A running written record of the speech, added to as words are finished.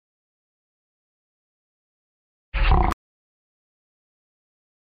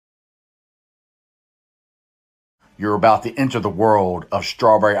You're about to enter the world of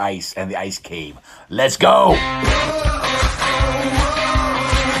Strawberry Ice and the Ice Cave. Let's go!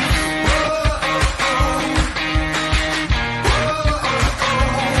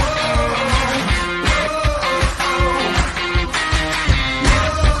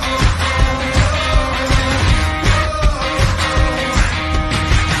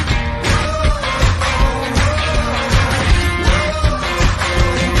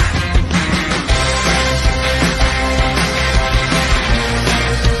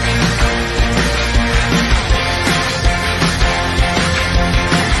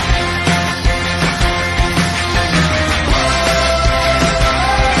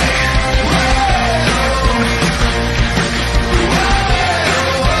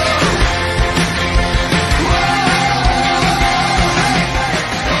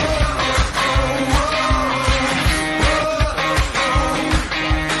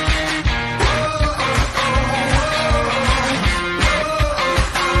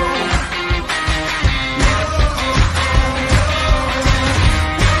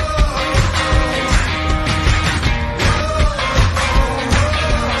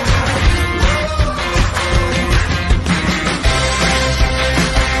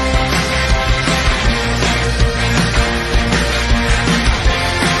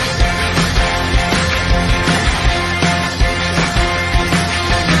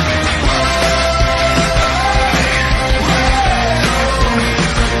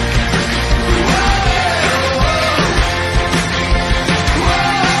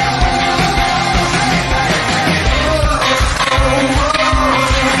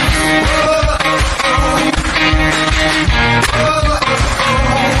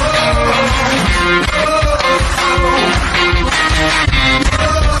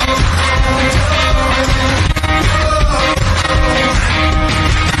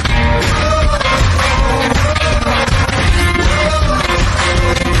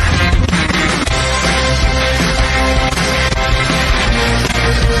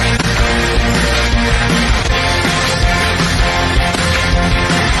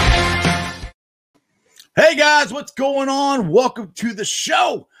 Hey guys, what's going on? Welcome to the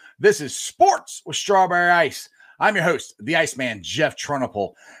show. This is Sports with Strawberry Ice. I'm your host, the Iceman, Jeff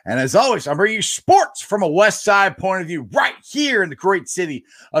Trunapole. And as always, I'm bringing you sports from a West Side point of view right here in the great city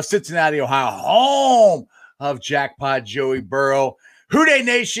of Cincinnati, Ohio, home of Jackpot Joey Burrow, Houday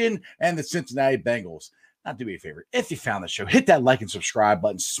Nation, and the Cincinnati Bengals. Now, do me a favor. If you found the show, hit that like and subscribe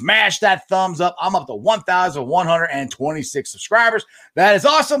button. Smash that thumbs up. I'm up to 1,126 subscribers. That is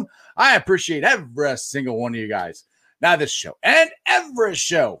awesome. I appreciate every single one of you guys. Now, this show and every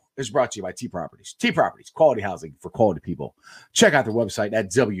show is brought to you by T Properties. T Properties, quality housing for quality people. Check out their website at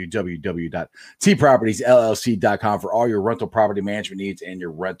www.tpropertiesllc.com for all your rental property management needs and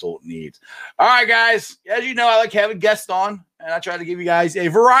your rental needs. All right, guys. As you know, I like having guests on, and I try to give you guys a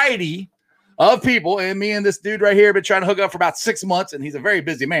variety of people. And me and this dude right here have been trying to hook up for about 6 months, and he's a very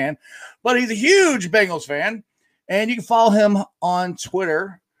busy man, but he's a huge Bengals fan. And you can follow him on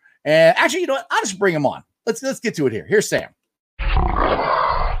Twitter. And actually, you know what? I'll just bring him on. Let's get to it here. Here's Sam.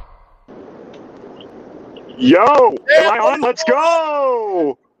 Yo, am I on? Let's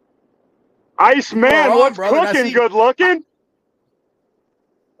go. Iceman, what's cooking? Good looking.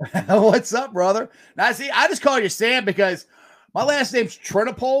 What's up, brother? Now, see, I just call you Sam because my last name's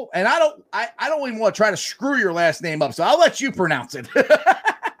Trunapole, and I don't even want to try to screw your last name up, so I'll let you pronounce it.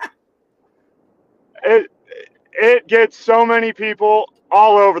 It gets so many people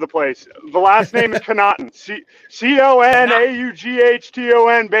all over the place. The last name is Connaughton.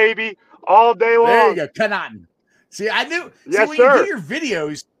 Connaughton, baby, all day long. There you go, Connaughton. See, I knew. Yes, when sir. You do your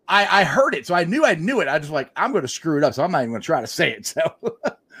videos, I heard it, so I knew it. I just like, I'm going to screw it up, so I'm not even going to try to say it. So,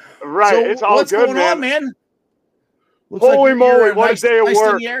 right, so it's all what's good, going man. on, man? Looks Holy like moly, what a day of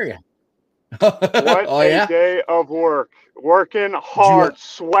work. Area. What a day of work. Working hard,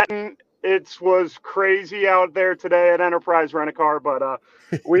 sweating. It was crazy out there today at Enterprise Rent-A-Car, but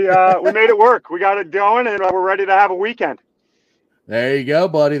we made it work. We got it going, and we're ready to have a weekend. There you go,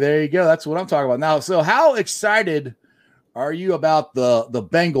 buddy. There you go. That's what I'm talking about. Now, so how excited are you about the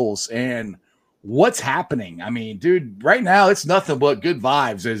Bengals and what's happening? I mean, dude, right now it's nothing but good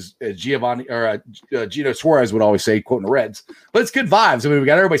vibes, as Giovanni or Gino Suarez would always say, quoting the Reds. But it's good vibes. I mean, we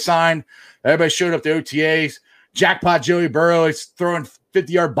got everybody signed. Everybody showed up to OTAs. Jackpot Joey Burrow is throwing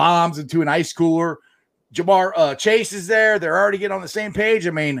 50-yard bombs into an ice cooler. Jamar Chase is there. They're already getting on the same page. I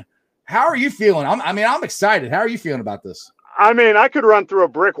mean, how are you feeling? I'm excited. How are you feeling about this? I mean, I could run through a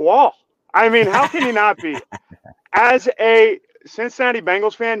brick wall. I mean, how can you not be? As a Cincinnati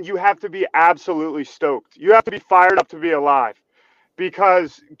Bengals fan, you have to be absolutely stoked. You have to be fired up to be alive.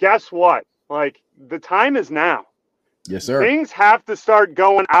 Because guess what? Like, the time is now. Yes, sir. Things have to start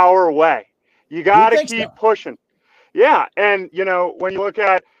going our way. You got to keep pushing. Yeah, and, when you look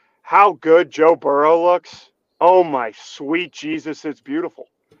at how good Joe Burrow looks, oh, my sweet Jesus, it's beautiful.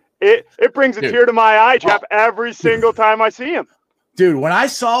 It brings a tear to my eye, Jeff, every single time I see him. Dude, when I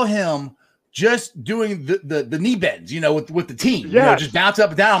saw him just doing the knee bends, with the team, just bounce up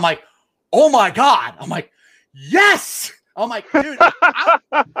and down, I'm like, oh, my God. I'm like, yes. I'm like, dude,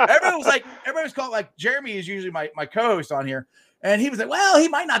 everybody was calling, like, Jeremy is usually my co-host on here. And he was like, well, he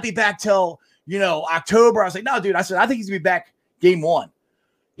might not be back till, October. I was like, no, dude. I said, I think he's going to be back game 1.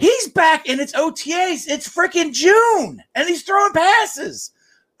 He's back and it's OTAs. It's freaking June. And he's throwing passes.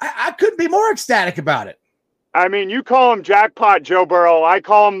 I couldn't be more ecstatic about it. I mean, you call him Jackpot Joe Burrow. I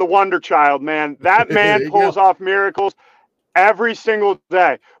call him the Wonder Child, man. That man pulls off miracles every single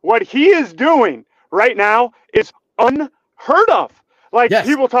day. What he is doing right now is unheard of. Like,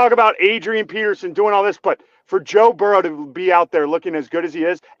 people talk about Adrian Peterson doing all this, but for Joe Burrow to be out there looking as good as he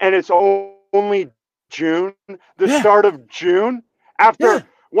is, and it's only June, the start of June, after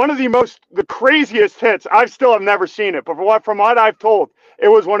one of the craziest hits. I still have never seen it, but from what I've told, it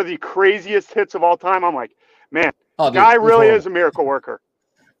was one of the craziest hits of all time. I'm like, man, guy really is a miracle worker.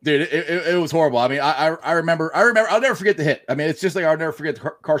 Dude, it was horrible. I mean, I remember. I'll never forget the hit. I mean, it's just like I'll never forget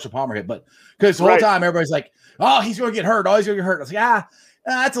the Carson Palmer hit. But because the whole time everybody's like, "Oh, he's going to get hurt. Oh, he's going to get hurt." I was like,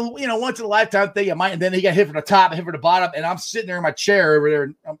 that's a once in a lifetime thing. And then he got hit from the top, hit from the bottom, and I'm sitting there in my chair over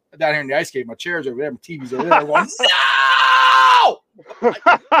there. I'm down here in the ice skate. My chair's over there. My TV's over there. I'm going, no! Like,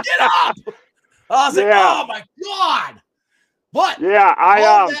 get up! I was like, oh my God! But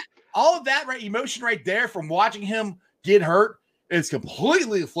all of that emotion right there from watching him get hurt is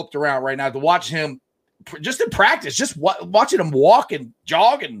completely flipped around right now to watch him just in practice. Just watching him walk and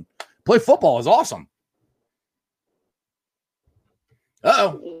jog and play football is awesome.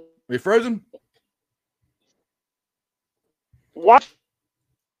 Uh-oh. Are you frozen? Watch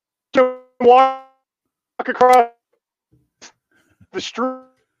him walk across the street.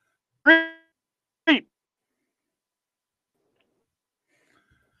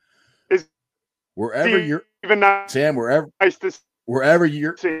 Wherever you're Sam, wherever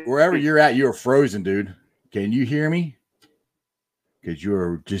you're at, you're frozen, dude. Can you hear me? Because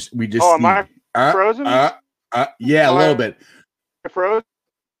am I frozen? Yeah, a little bit. Frozen?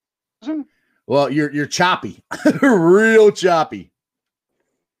 Well, you're choppy. Real choppy.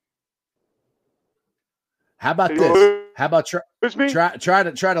 How about this? How about try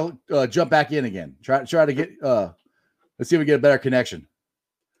to jump back in again? Try to get let's see if we get a better connection.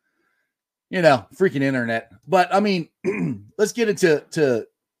 Freaking internet. But I mean, let's get into the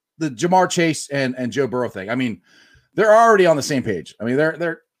Ja'Marr Chase and Joe Burrow thing. I mean, they're already on the same page. I mean,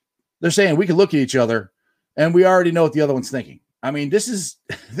 they're saying we can look at each other and we already know what the other one's thinking. I mean, this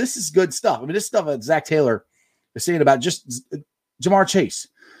is good stuff. I mean, this stuff that Zach Taylor is saying about just Ja'Marr Chase.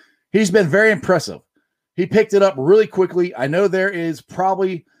 He's been very impressive. He picked it up really quickly. I know there is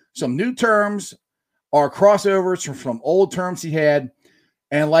probably some new terms or crossovers from old terms he had.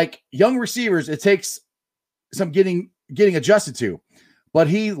 And like young receivers, it takes some getting adjusted to. But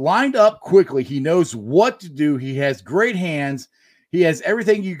he lined up quickly. He knows what to do. He has great hands. He has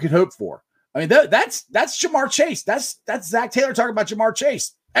everything you could hope for. I mean, that's Ja'Marr Chase. That's Zach Taylor talking about Ja'Marr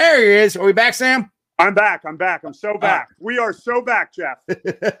Chase. There he is. Are we back, Sam? I'm back. I'm so back. We are so back, Jeff.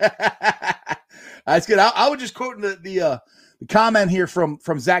 That's good. I was just quoting the comment here from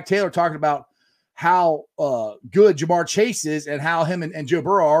Zach Taylor talking about how good Ja'Marr Chase is and how him and Joe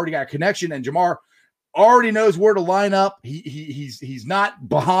Burrow already got a connection, and Ja'Marr already knows where to line up. He's not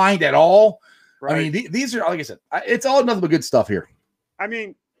behind at all. Right. I mean, these are, like I said, it's all nothing but good stuff here. I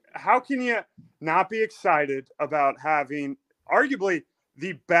mean, how can you not be excited about having arguably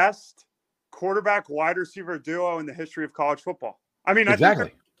the best quarterback wide receiver duo in the history of college football? I mean, exactly. I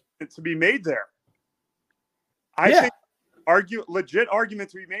think it's to be made there. I think legit argument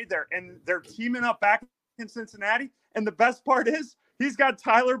to be made there, and they're teaming up back in Cincinnati. And the best part is he's got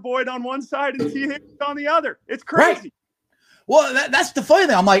Tyler Boyd on one side and T. Higgins on the other. It's crazy. Right. Well, that's the funny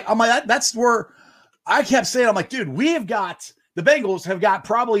thing. I'm like, that's where I kept saying, I'm like, dude, the Bengals have got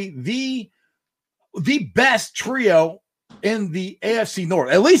probably the best trio in the AFC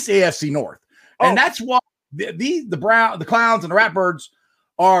North, at least AFC North. And that's why the Clowns and the Ratbirds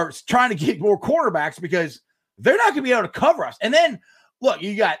are trying to get more quarterbacks, because they're not going to be able to cover us. And then look,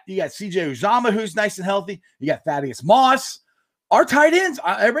 you got CJ Uzomah, who's nice and healthy. You got Thaddeus Moss. Our tight ends,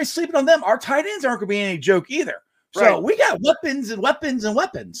 everybody's sleeping on them. Our tight ends aren't going to be any joke either. So we got weapons and weapons and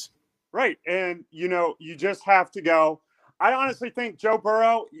weapons. Right. And, you just have to go. I honestly think Joe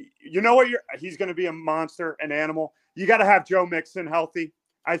Burrow, he's going to be a monster, an animal. You got to have Joe Mixon healthy.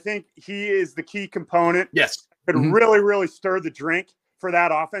 I think he is the key component. Yes. could really, really stir the drink for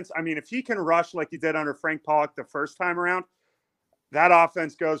that offense. I mean, if he can rush like he did under Frank Pollock the first time around, that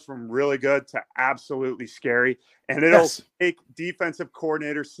offense goes from really good to absolutely scary. And it'll make defensive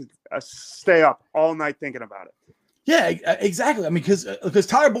coordinators stay up all night thinking about it. Yeah, exactly. I mean, because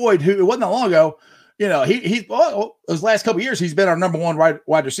Tyler Boyd, who it wasn't that long ago, you know, those last couple of years, he's been our number one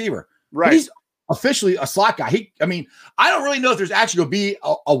wide receiver. Right. But he's officially a slot guy. I mean, I don't really know if there's actually going to be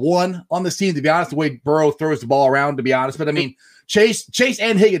a one on this team, to be honest, the way Burrow throws the ball around, to be honest. But I mean, Chase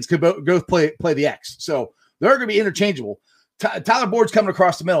and Higgins could both play the X. So they're going to be interchangeable. Tyler Boyd's coming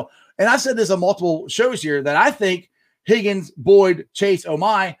across the middle. And I said this on multiple shows here that I think Higgins, Boyd, Chase,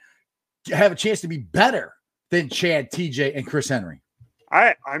 Omai have a chance to be better than Chad, TJ, and Chris Henry.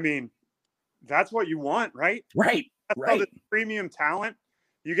 I mean, that's what you want, right? Right. That's how the premium talent.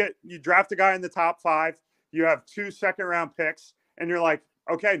 You draft a guy in the top 5, you have 2 second-round picks, and you're like,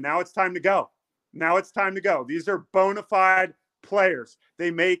 okay, now it's time to go. Now it's time to go. These are bona fide players. They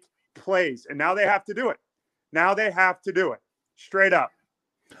make plays, and now they have to do it. Now they have to do it. Straight up.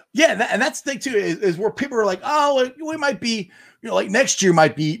 Yeah, and that's the thing, too, is where people are like, oh, we might be, you know, like next year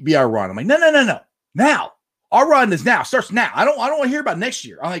might be our run. I'm like, no. Now. Our run is now. Starts now. I don't want to hear about next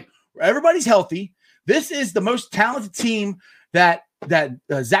year. I'm like, everybody's healthy. This is the most talented team that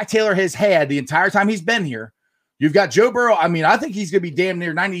Zach Taylor has had the entire time he's been here. You've got Joe Burrow. I mean, I think he's going to be damn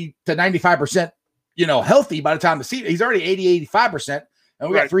near 90 to 95%, you know, healthy by the time the season. He's already 80, 85%, and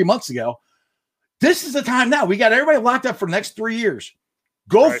we got 3 months ago. This is the time now. We got everybody locked up for the next 3 years.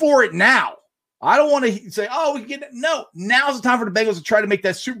 Go for it now. I don't want to say, oh, we can get it. No, now's the time for the Bengals to try to make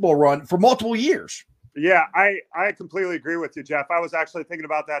that Super Bowl run for multiple years. Yeah, I completely agree with you, Jeff. I was actually thinking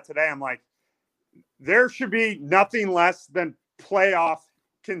about that today. I'm like, there should be nothing less than playoff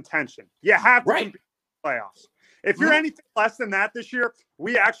contention. You have to compete in playoffs. If you're anything less than that this year,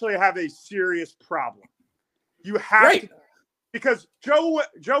 we actually have a serious problem. You have to, because Joe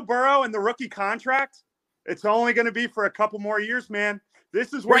Burrow and the rookie contract, it's only going to be for a couple more years, man.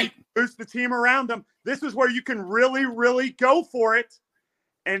 This is where you boost the team around him. This is where you can really, really go for it.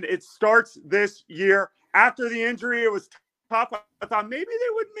 And it starts this year. After the injury, it was tough. I thought maybe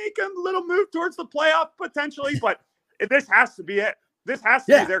they would make a little move towards the playoff potentially, but this has to be it. This has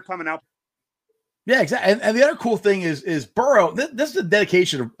to be their coming out. Yeah, exactly. And the other cool thing is Burrow. This is the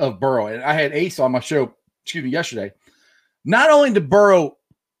dedication of Burrow. And I had Ace on my show, yesterday. Not only did Burrow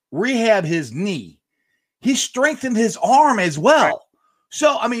rehab his knee, he strengthened his arm as well. Right.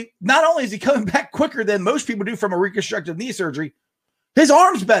 So, I mean, not only is he coming back quicker than most people do from a reconstructive knee surgery, his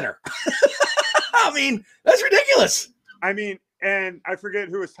arm's better. I mean, that's ridiculous. I mean, and I forget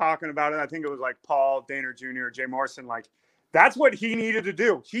who was talking about it. I think it was like Paul Dehner Jr. or Jay Morrison. Like, that's what he needed to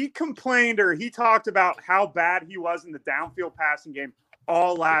do. He complained or he talked about how bad he was in the downfield passing game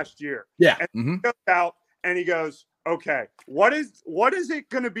all last year. Yeah. And he goes out and he goes, okay, what is it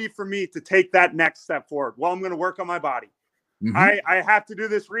going to be for me to take that next step forward? Well, I'm going to work on my body. I have to do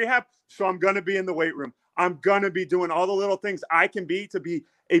this rehab, so I'm going to be in the weight room. I'm going to be doing all the little things I can be to be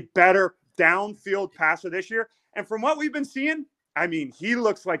a better downfield passer this year. And from what we've been seeing, I mean, he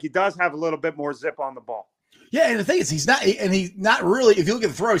looks like he does have a little bit more zip on the ball. Yeah, and the thing is, he's not really, if you look at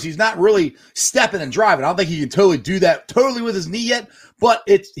the throws, he's not really stepping and driving. I don't think he can totally do that totally with his knee yet, but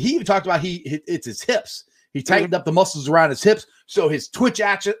he even talked about it's his hips. He tightened up the muscles around his hips, so his twitch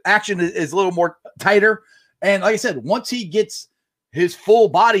action is a little more tighter. And like I said, once he gets his full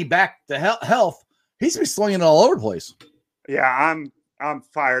body back to health, he's been slinging it all over the place. Yeah, I'm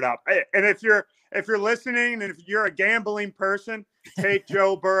fired up. And if you're listening and if you're a gambling person, take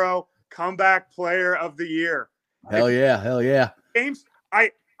Joe Burrow, comeback player of the year. Hell yeah. Games,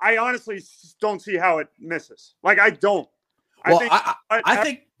 I honestly don't see how it misses. Like, I don't. Well, I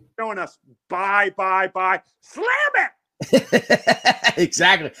think showing us bye, slam it.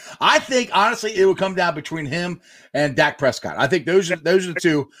 Exactly. I think honestly it will come down between him and Dak Prescott. I think those are the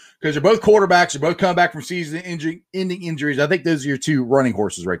two, because they're both quarterbacks. They're both coming back from season-ending injuries. I think those are your two running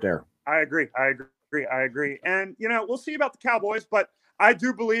horses right there. I agree. And we'll see about the Cowboys, but I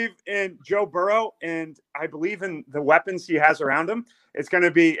do believe in Joe Burrow, and I believe in the weapons he has around him. It's going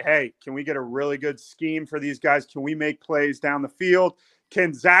to be, hey, can we get a really good scheme for these guys? Can we make plays down the field?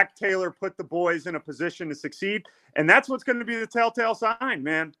 Can Zach Taylor put the boys in a position to succeed? And that's what's going to be the telltale sign,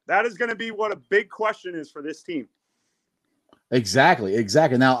 man. That is going to be what a big question is for this team. Exactly.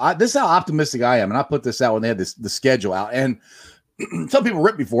 Now, this is how optimistic I am, and I put this out when they had the schedule out, and some people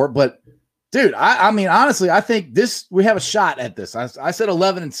ripped me for it, but dude, I mean, honestly, I think we have a shot at this. I said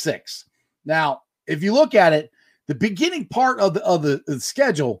 11-6. Now, if you look at it, the beginning part of the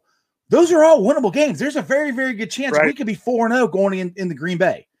schedule, those are all winnable games. There's a very, very good chance we could be 4-0 going in the Green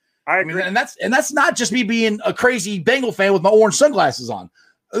Bay. I agree. mean, and that's not just me being a crazy Bengal fan with my orange sunglasses on.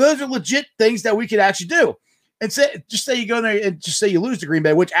 Those are legit things that we could actually do. And say you go there and just say you lose to Green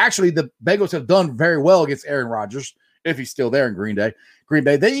Bay, which actually the Bengals have done very well against Aaron Rodgers, if he's still there in Green Bay.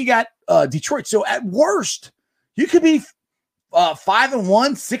 Then you got Detroit. So at worst, you could be 5-1,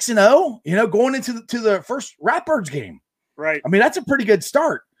 6-0, going into the first Ratbirds game. Right. I mean, that's a pretty good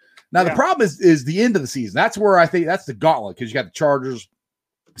start. Now, the problem is the end of the season. That's where I think that's the gauntlet, because you got the Chargers,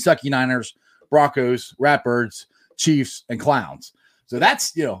 Sucky Niners, Broncos, Ratbirds, Chiefs, and Clowns. So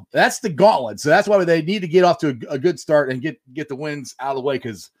that's the gauntlet. So that's why they need to get off to a good start and get the wins out of the way,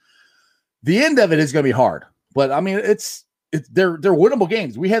 because the end of it is going to be hard. But I mean, they're winnable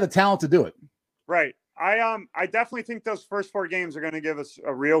games. We have the talent to do it. Right. I definitely think those first 4 games are going to give us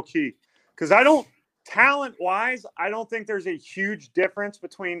a real key, because talent-wise, I don't think there's a huge difference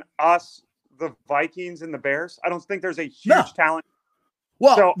between us, the Vikings, and the Bears. I don't think there's a huge talent.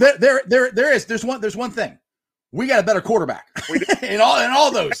 Well, so, there is. There's one thing. We got a better quarterback in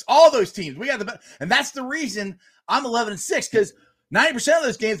all those teams. We got the better, and that's the reason I'm 11-6, because 90% of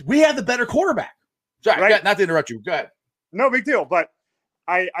those games we have the better quarterback. Sorry, right. Not to interrupt you. Go ahead. No big deal, but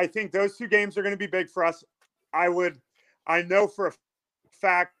I think those 2 games are going to be big for us. I know for a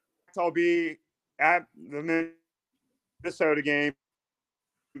fact I'll be at the Minnesota game,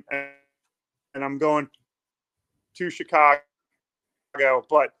 and I'm going to Chicago.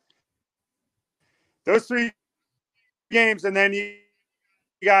 But those 3 games, and then you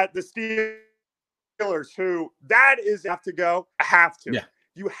got the Steelers, who that is have to go. Have to. Yeah.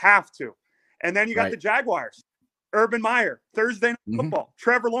 You have to. And then you got the Jaguars. Urban Meyer, Thursday Night Football,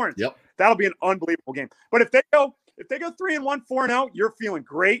 Trevor Lawrence. Yep. That'll be an unbelievable game. But if they go 3-1, 4-0, you're feeling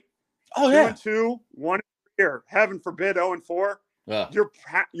great. Oh, yeah. 2-2, 1 here. Heaven forbid 0-4. Yeah.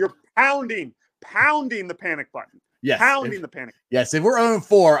 You're pounding the panic button. Yes. Pounding the panic. Yes. If we're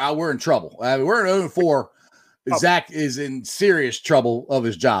 0-4, we're in trouble. We're at 0-4. Zach is in serious trouble of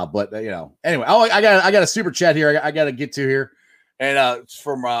his job. But anyway, I got a super chat here. I got to get to here, and it's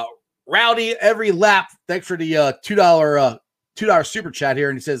from Rowdy Every Lap. Thanks for the $2 super chat here,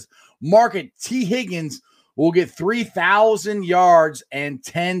 and he says market T. Higgins will get 3,000 yards and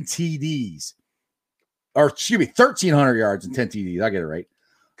 10 TDs, or excuse me, 1,300 yards and 10 TDs. I get it right.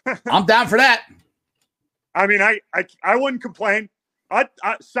 I'm down for that. I mean, I wouldn't complain.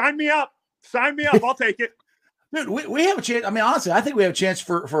 Sign me up. Sign me up. I'll take it. Dude, we have a chance. I mean, honestly, I think we have a chance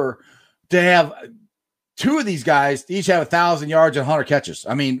for to have 2 of these guys each have 1,000 yards and 100 catches.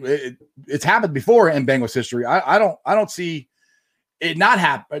 I mean, it's happened before in Bengals history. I don't see it not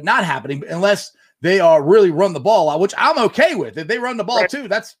happening unless they really run the ball out, which I'm okay with. If they run the ball too,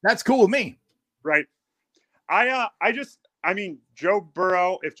 that's cool with me. Right. I mean, Joe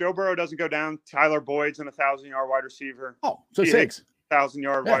Burrow. If Joe Burrow doesn't go down, Tyler Boyd's an 1,000-yard wide receiver. Oh, so 6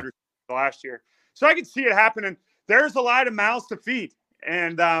 1,000-yard wide receiver last year. So I can see it happening. There's a lot of mouths to feed,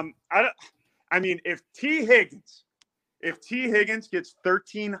 and I mean, if T. Higgins gets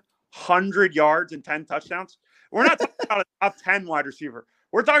 1,300 yards and 10 touchdowns, we're not talking about a top 10 wide receiver.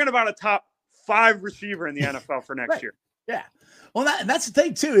 We're talking about a top 5 receiver in the NFL for next year. Yeah. Well, that's the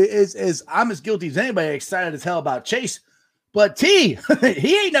thing too. Is I'm as guilty as anybody, excited as hell about Chase, but T,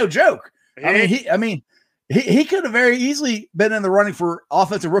 he ain't no joke. He could have very easily been in the running for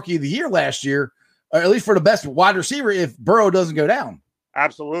Offensive Rookie of the Year last year, or at least for the best wide receiver if Burrow doesn't go down.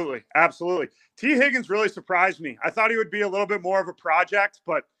 Absolutely. T. Higgins really surprised me. I thought he would be a little bit more of a project,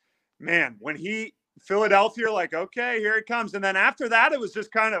 but man, when Philadelphia, like, okay, here it comes. And then after that, it was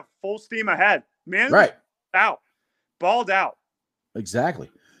just kind of full steam ahead. Man, balled out. Exactly.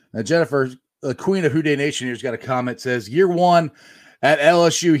 Now, Jennifer, the queen of Houday Nation, here's got a comment, says, year 1 at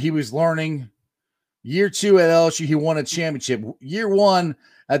LSU, he was learning. Year 2 at LSU, he won a championship. Year 1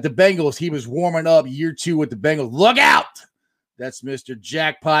 at the Bengals, he was warming up. Year 2 with the Bengals. Look out! That's Mr.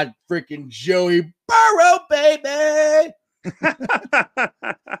 Jackpot freaking Joey Burrow, baby.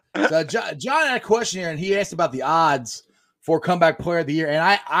 So John had a question here, and he asked about the odds for Comeback Player of the Year.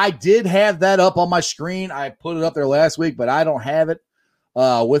 And I did have that up on my screen. I put it up there last week, but I don't have it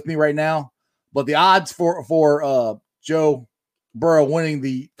with me right now. But the odds for Joe Burrow winning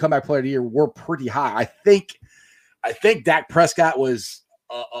the Comeback Player of the Year were pretty high. I think Dak Prescott was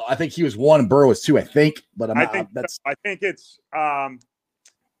I think he was 1 and Burrow was 2, I think. But I think it's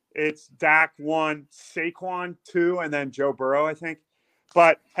Dak 1, Saquon 2, and then Joe Burrow, I think.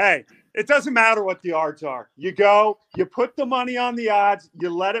 But hey, it doesn't matter what the odds are. You go, you put the money on the odds, you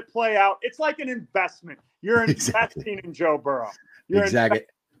let it play out. It's like an investment. You're investing in Joe Burrow. Exactly.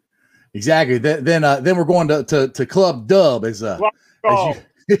 Then we're going to Club Dub as so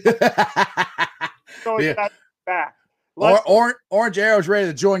back. Orange Arrow's ready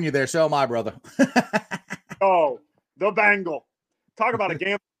to join you there. So am I, brother. Oh, the Bengal. Talk about a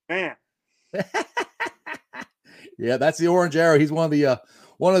gambling man. Yeah, that's the Orange Arrow. He's one of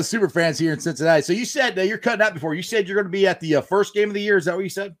the super fans here in Cincinnati. So you said you're cutting out before. You said you're going to be at the first game of the year. Is that what you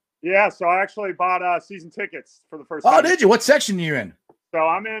said? Yeah. So I actually bought season tickets for the first. Oh, did you? What section are you in? So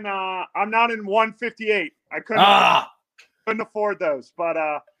I'm in. I'm not in 158. I couldn't afford those, but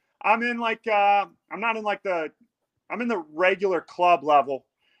I'm in like. I'm not in like the. I'm in the regular club level,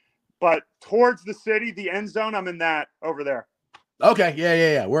 but towards the city, the end zone. I'm in that over there. Okay.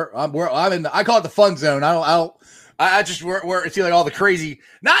 Yeah. I'm in. I call it the fun zone. I just where it's like all the crazy.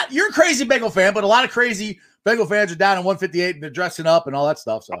 Not you're a crazy Bengal fan, but a lot of crazy Bengal fans are down in 158 and they're dressing up and all that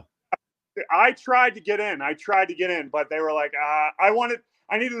stuff. So I tried to get in, but they were like, I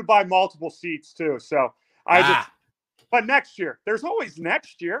needed to buy multiple seats too. So but next year, there's always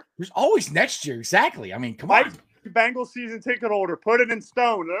next year. There's always next year. Exactly. I mean, come on. Bengals season ticket holder, put it in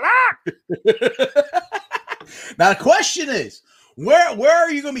stone. Now the question is, where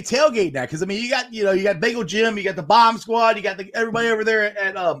are you going to be tailgating at? Because I mean, you got Bengal Jim, you got the Bomb Squad, you got everybody over there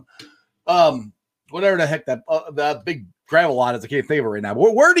at whatever the heck that big gravel lot is. I can't think of it right now.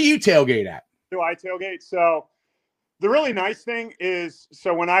 Where do you tailgate at? Do I tailgate? So the really nice thing is,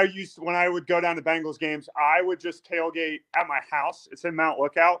 so when I would go down to Bengals games, I would just tailgate at my house. It's in Mount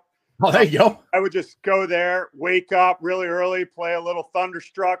Lookout. Oh, there you go. I would just go there, wake up really early, play a little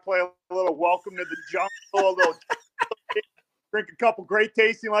Thunderstruck, play a little Welcome to the Jungle, a little drink a couple great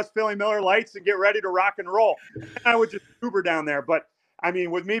tasting Les Philly Miller Lights, and get ready to rock and roll. And I would just Uber down there. But I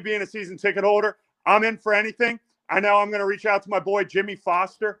mean, with me being a season ticket holder, I'm in for anything. I know I'm going to reach out to my boy Jimmy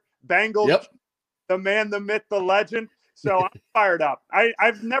Foster, Bengals, the man, the myth, the legend. So I'm fired up.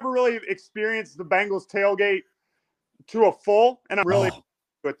 I've never really experienced the Bengals tailgate to a full, and I'm really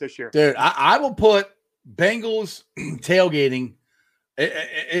good this year. Dude, I will put Bengals tailgating,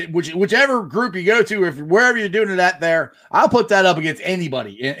 whichever group you go to, if wherever you're doing it at there, I'll put that up against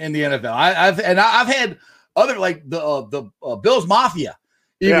anybody in the NFL. I've had other like the Bills Mafia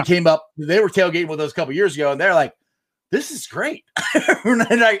even came up. They were tailgating with us a couple years ago, and they're like, "This is great." And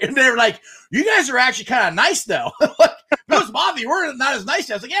they were like, "You guys are actually kind of nice, though." Like, Bills Mafia, we're not as nice.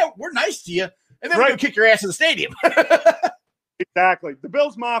 I was like, "Yeah, we're nice to you," and then we're gonna kick your ass in the stadium. Exactly. The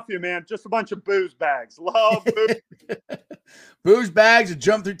Bills Mafia, man, just a bunch of booze bags. Love booze. Booze bags and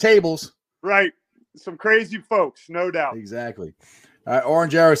jump through tables. Right. Some crazy folks, no doubt. Exactly. All right,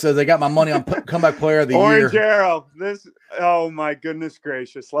 Orange Arrow says, I got my money on comeback player of the year. Orange Arrow. Oh, my goodness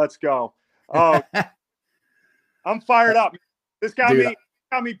gracious. Let's go. Oh, I'm fired up. This got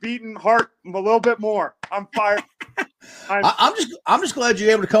me beating heart a little bit more. I'm fired. I'm just glad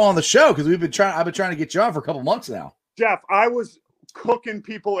you're able to come on the show because I've been trying to get you on for a couple months now. Jeff, I was cooking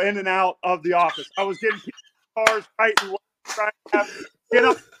people in and out of the office. I was getting cars right and left, trying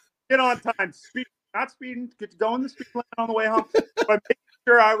to get on time. Not speeding, get to go in the speed lane on the way home, but making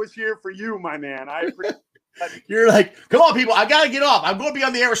sure I was here for you, my man. I appreciate that. You're like, come on, people, I got to get off. I'm going to be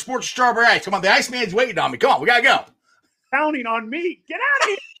on the air with Sports Strawberry Ice. Come on, the Iceman's waiting on me. Come on, we got to go. Counting on me. Get out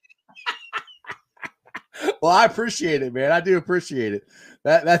of here. Well, I appreciate it, man. I do appreciate it.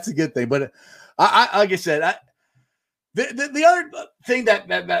 That's a good thing. But I like I said, the other thing that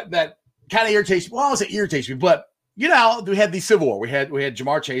kind of irritates me, well, I won't say irritates me, but we had the Civil War. We had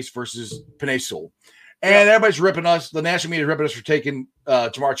Ja'Marr Chase versus Penei Sewell. And everybody's ripping us. The national media is ripping us for taking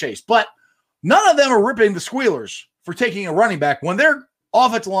Ja'Marr Chase. But none of them are ripping the Squealers for taking a running back when their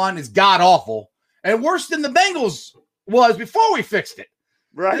offensive line is god-awful and worse than the Bengals was before we fixed it.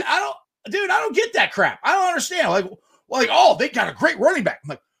 Right. I don't get that crap. I don't understand. They got a great running back. I'm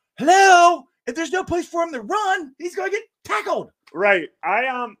like, hello? If there's no place for him to run, he's going to get tackled. Right.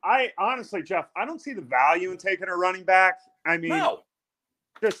 I honestly, Jeff, I don't see the value in taking a running back. I mean,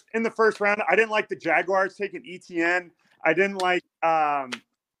 just in the first round, I didn't like the Jaguars taking ETN. I didn't like, the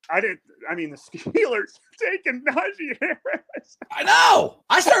Steelers taking Najee Harris. I know.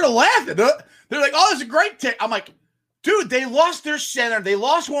 I started laughing. They're like, oh, it's a great take. I'm like, dude, they lost their center. They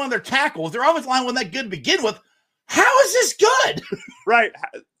lost one of their tackles. Their offensive line wasn't that good to begin with. How is this good? Right.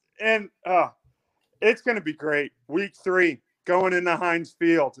 And it's going to be great. Week 3, going into Heinz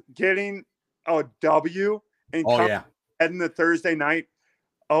Field, getting a W and heading to Thursday night.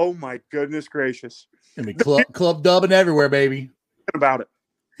 Oh, my goodness gracious. I mean, club dubbing everywhere, baby. About it.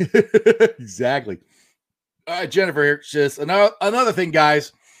 Exactly. All right, Jennifer here. Just another thing,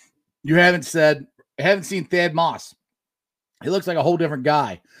 guys. You haven't seen Thad Moss. He looks like a whole different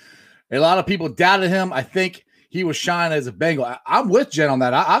guy. A lot of people doubted him. I think he was shining as a Bengal. I'm with Jen on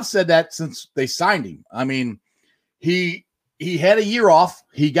that. I've said that since they signed him. I mean, he had a year off.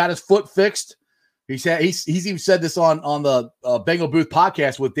 He got his foot fixed. He said he's even said this on the Bengal Booth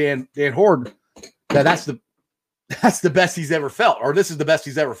podcast with Dan Horde that that's the best he's ever felt, or this is the best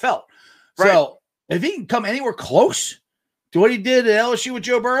he's ever felt. Right. So if he can come anywhere close to what he did at LSU with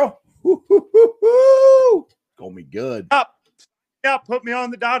Joe Burrow, gonna be good. Yeah, put me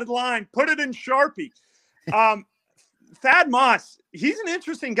on the dotted line. Put it in Sharpie. Thad Moss, he's an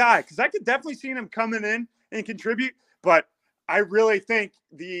interesting guy because I could definitely see him coming in and contribute, but I really think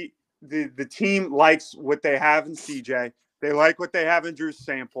the team likes what they have in CJ. They like what they have in Drew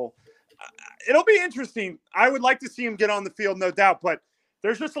Sample. It'll be interesting. I would like to see him get on the field, no doubt, but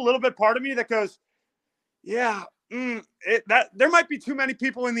there's just a little bit part of me that goes, yeah, there might be too many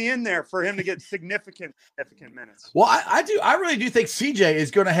people in the end there for him to get significant minutes. Well, I really do think CJ is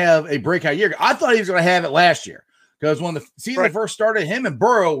going to have a breakout year. I thought he was going to have it last year because when the season first started, him and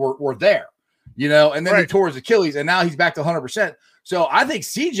Burrow were there, and then he tore his Achilles, and now he's back to 100%. So I think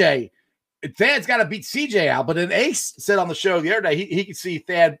Thad's got to beat CJ out. But then Ace said on the show the other day he could see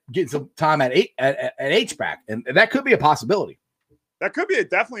Thad getting some time at H-back, and that could be a possibility. That could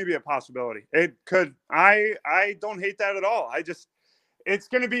definitely be a possibility. It could. I don't hate that at all. It's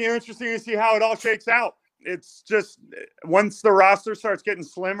going to be interesting to see how it all shakes out. It's just once the roster starts getting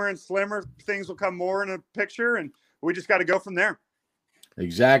slimmer and slimmer, things will come more in a picture, and we just got to go from there.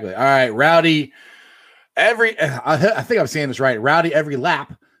 Exactly. All right, Rowdy. I think I'm saying this right. Rowdy every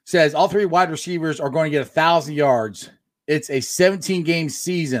lap says all three wide receivers are going to get 1,000 yards. It's a 17-game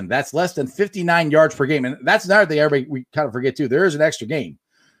season. That's less than 59 yards per game. And that's another thing we kind of forget, too. There is an extra game.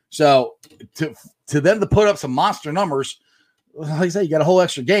 So to them to put up some monster numbers, like I say, you got a whole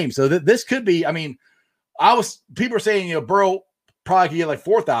extra game. So this could be, people are saying, Burrow probably could get like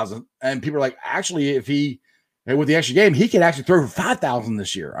 4,000. And people are like, actually, with the extra game, he could actually throw for 5,000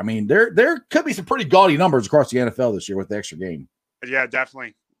 this year. I mean, there could be some pretty gaudy numbers across the NFL this year with the extra game. Yeah,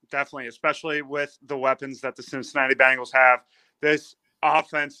 definitely. Definitely, especially with the weapons that the Cincinnati Bengals have. This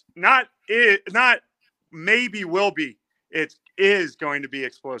offense not maybe will be. It is going to be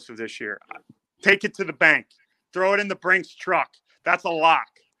explosive this year. Take it to the bank. Throw it in the Brinks truck. That's a lock.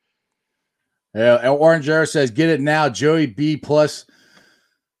 Yeah, Orange Air says, get it now. Joey B plus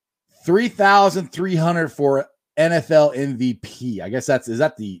 3,300 for NFL MVP. I guess is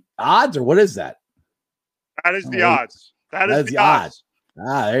that the odds or what is that? That is the odds. That is the odds.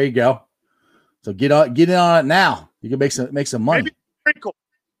 There you go. So get in on it now. You can make some money. Maybe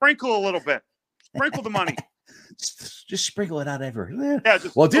sprinkle a little bit. Sprinkle the money. just sprinkle it out everywhere. Yeah.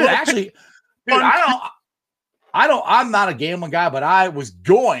 Well, dude, actually, I'm not a gambling guy, but I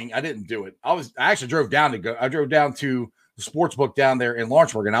didn't do it. I actually drove down to the sports book down there in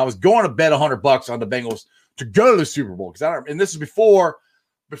Lawrenceburg, and I was going to bet $100 on the Bengals to go to the Super Bowl and this is before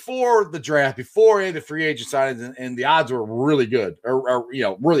the draft, before the free agent signings, and the odds were really good or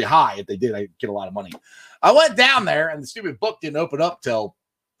really high. If they did, I'd get a lot of money. I went down there and the stupid book didn't open up till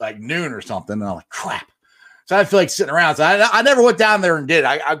like noon or something. And I'm like, crap. So I feel like sitting around. So I never went down there and did.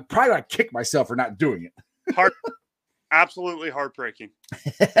 I probably got to kick myself for not doing it. Absolutely heartbreaking.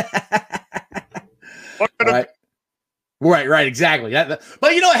 Right. Exactly.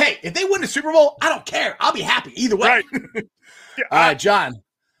 But you know what? Hey, if they win the Super Bowl, I don't care. I'll be happy either way. Right. All right, John.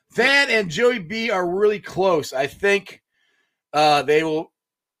 Thad and Joey B are really close. I think they will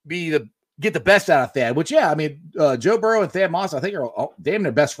get the best out of Thad, which, Joe Burrow and Thad Moss, I think, are damn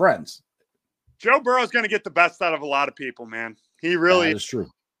near best friends. Joe Burrow is going to get the best out of a lot of people, man. He really is true.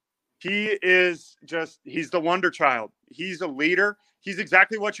 He is he's the wonder child. He's a leader. He's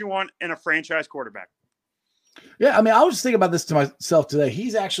exactly what you want in a franchise quarterback. Yeah, I was just thinking about this to myself today.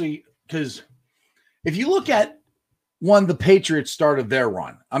 He's actually, because if you look at when the Patriots started their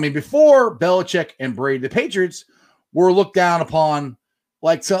run, before Belichick and Brady, the Patriots were looked down upon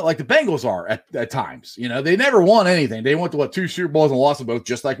like the Bengals are at times. They never won anything. They went to 2 Super Bowls and lost them both,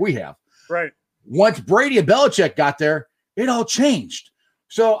 just like we have. Right. Once Brady and Belichick got there, it all changed.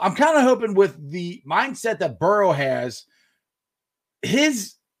 So I'm kind of hoping with the mindset that Burrow has,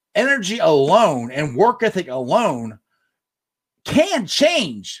 his energy alone and work ethic alone can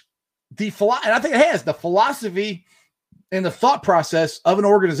change and I think it has the philosophy and the thought process of an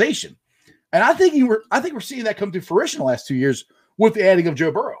organization. And I think we're seeing that come to fruition the last 2 years with the adding of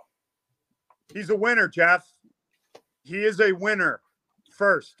Joe Burrow. He's a winner, Jeff. He is a winner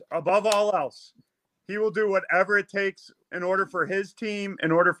first, above all else. He will do whatever it takes in order for his team,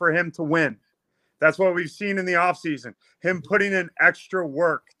 in order for him to win. That's what we've seen in the offseason. Him putting in extra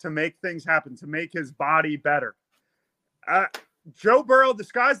work to make things happen, to make his body better. Joe Burrow, the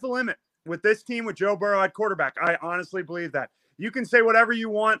sky's the limit with this team with Joe Burrow at quarterback. I honestly believe that. You can say whatever you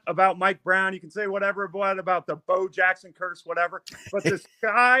want about Mike Brown. You can say whatever about the Bo Jackson curse, whatever. But the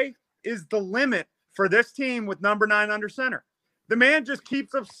sky is the limit for this team with number 9 under center. The man just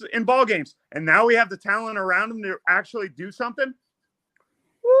keeps us in ball games. And now we have the talent around him to actually do something.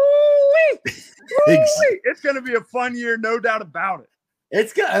 Woo-wee! Woo-wee! It's going to be a fun year, no doubt about it.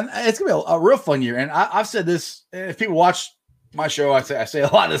 It's gonna be a real fun year. And I've said this, if people watch my show, I say a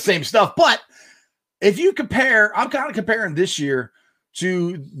lot of the same stuff. But if you compare, I'm kind of comparing this year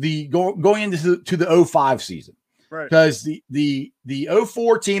to the going into the 05 season. Right. Because the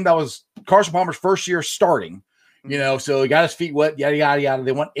 04 team, that was Carson Palmer's first year starting, so he got his feet wet, yada, yada, yada.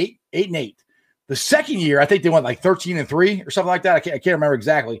 They went 8-8. The second year, I think they went like 13-3 or something like that. I can't remember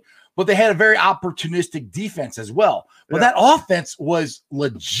exactly, but they had a very opportunistic defense as well. But that offense was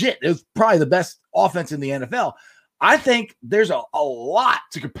legit. It was probably the best offense in the NFL. I think there's a lot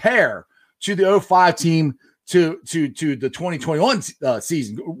to compare to the 05 team to the 2021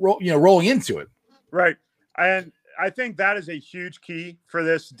 season, rolling into it. Right. And I think that is a huge key for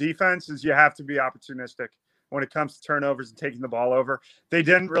this defense is you have to be opportunistic when it comes to turnovers and taking the ball over. They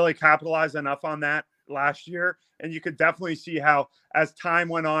didn't really capitalize enough on that last year. And you could definitely see how, as time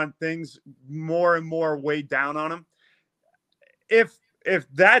went on, things more and more weighed down on them. If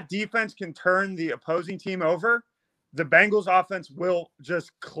that defense can turn the opposing team over, the Bengals offense will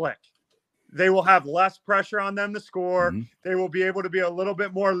just click. They will have less pressure on them to score. Mm-hmm. They will be able to be a little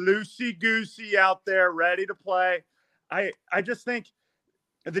bit more loosey-goosey out there, ready to play. I just think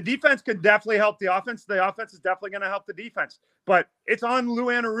the defense could definitely help the offense. The offense is definitely going to help the defense. But it's on Lou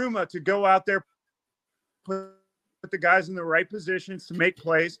Anarumo to go out there, put the guys in the right positions to make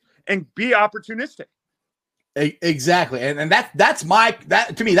plays and be opportunistic. Exactly. And that's my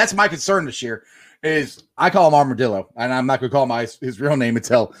concern this year. Is I call him Armadillo, and I'm not going to call him his real name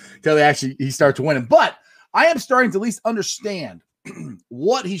until he starts winning. But I am starting to at least understand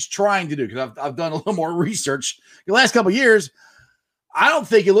what he's trying to do because I've done a little more research the last couple of years. I don't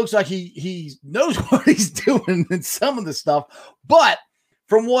think it looks like he knows what he's doing in some of the stuff, but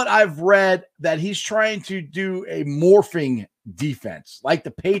from what I've read, that he's trying to do a morphing defense like the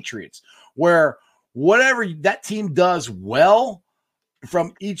Patriots, where whatever that team does well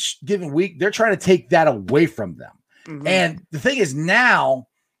from each given week, they're trying to take that away from them. Mm-hmm. And the thing is now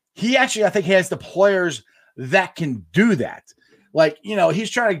he actually, I think, has the players that can do that. Like, he's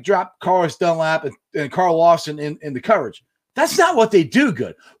trying to drop Carlos Dunlap and Carl Lawson in the coverage. That's not what they do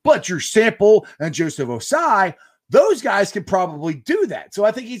good. But Drew Sample and Joseph Osai, those guys can probably do that. So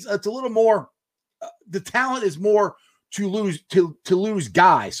I think it's a little more, the talent is more to lose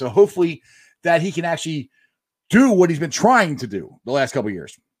guys. So hopefully that he can actually do what he's been trying to do the last couple of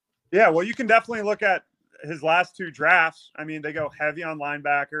years. Yeah, well, you can definitely look at his last 2 drafts. I mean, they go heavy on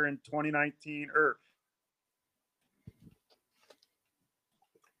linebacker in 2019 or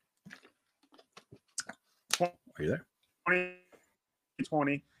Are you there?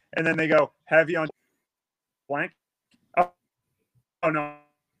 2020, and then they go heavy on blank. Oh no.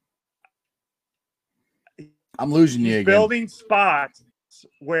 I'm losing you again. Building spots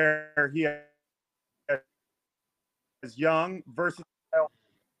where he is young, versatile.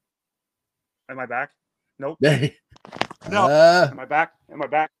 Am I back? Nope. No. Am I back?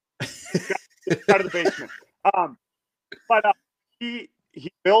 Out of the basement. But he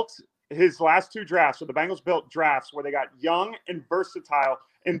built his last 2 drafts. So the Bengals built drafts where they got young and versatile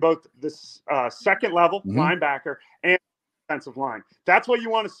in both the second level linebacker and defensive line. That's what you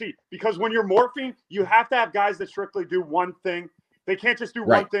want to see, because when you're morphing, you have to have guys that strictly do one thing. They can't just do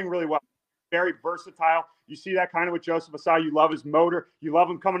one thing really well. Very versatile. You see that kind of with Joseph Osai. You love his motor. You love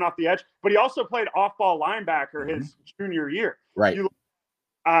him coming off the edge. But he also played off-ball linebacker his junior year. Right.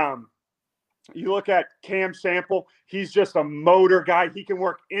 You look at Cam Sample. He's just a motor guy. He can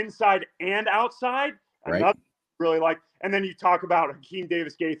work inside and outside. Right. Another really like. And then you talk about Hakeem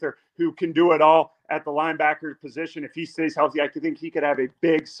Davis-Gaither, who can do it all at the linebacker position. If he stays healthy, I think he could have a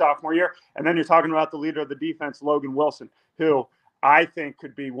big sophomore year. And then you're talking about the leader of the defense, Logan Wilson, who I think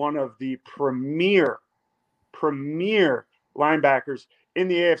could be one of the premier linebackers in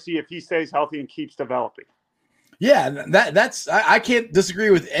the AFC if he stays healthy and keeps developing. Yeah, that's I can't disagree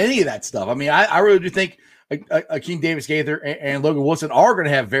with any of that stuff. I mean, I really do think Hakeem Davis-Gaither and Logan Wilson are going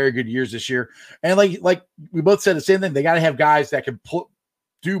to have very good years this year. And like we both said the same thing. They got to have guys that can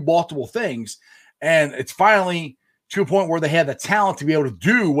do multiple things. And it's finally to a point where they have the talent to be able to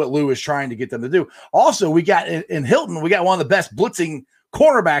do what Lou is trying to get them to do. Also, we got in Hilton, we got one of the best blitzing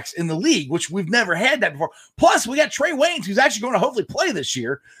cornerbacks in the league, which we've never had that before. Plus, we got Trey Waynes, who's actually going to hopefully play this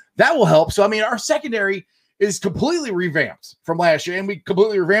year. That will help. So, I mean, our secondary is completely revamped from last year, and we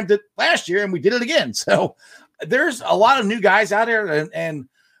completely revamped it last year, and we did it again. So there's a lot of new guys out there, and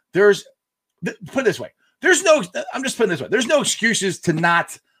there's – put it this way. There's no – I'm just putting it this way. There's no excuses to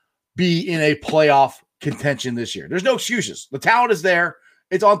not be in a playoff contention this year. There's no excuses. The talent is there.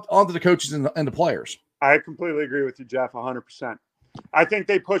 It's on to the coaches and the players. I completely agree with you, Jeff, 100%. I think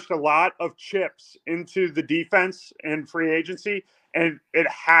they pushed a lot of chips into the defense and free agency, and it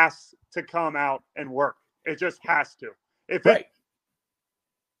has to come out and work. It just has to.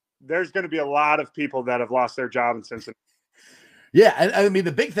 There's going to be a lot of people that have lost their job in Cincinnati. Yeah, and I mean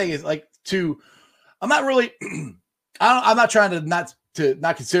the big thing is I'm not really I'm not trying to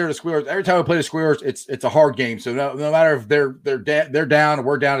not consider the Squirrels. Every time we play the Squirrels, it's a hard game. So no matter if they're down or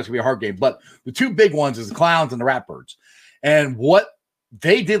we're down, it's gonna be a hard game. But the two big ones is the Clowns and the Ratbirds. And what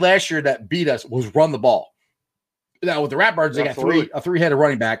they did last year that beat us was run the ball. Now with the Ratbirds, they got a three-headed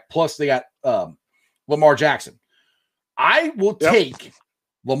running back, plus they got Lamar Jackson. I will take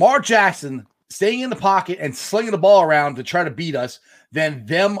Lamar Jackson staying in the pocket and slinging the ball around to try to beat us than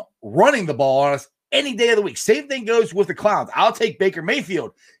them running the ball on us any day of the week. Same thing goes with the Clowns. I'll take Baker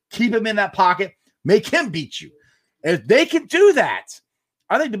Mayfield, keep him in that pocket, make him beat you. If they can do that,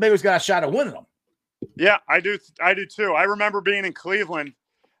 I think the Bengals got a shot at winning them. Yeah, I do too. I remember being in Cleveland.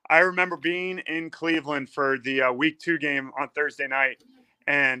 For the week 2 game on Thursday night,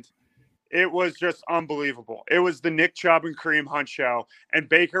 and it was just unbelievable. It was the Nick Chubb and Kareem Hunt show, and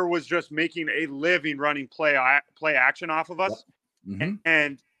Baker was just making a living running play action off of us. Mm-hmm.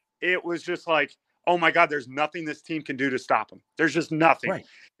 And it was just like, oh my God, there's nothing this team can do to stop him. There's just nothing. Right.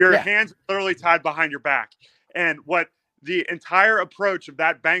 Your hands are literally tied behind your back. And what the entire approach of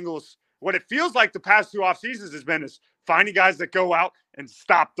that Bengals, what it feels like the past 2 off seasons has been, is finding guys that go out and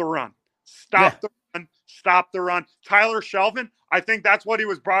stop the run. Stop the run. Tyler Shelvin, I think that's what he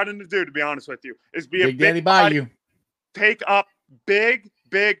was brought in to do, to be honest with you, is be Big Daddy Bayou. Take up big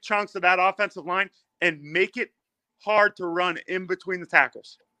chunks of that offensive line and make it hard to run in between the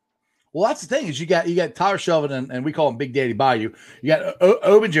tackles. Well, that's the thing is you got Tyler Shelvin and we call him Big Daddy Bayou. You got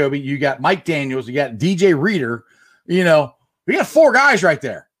Ogunjobi, you got Mike Daniels, you got DJ Reader. We got 4 guys right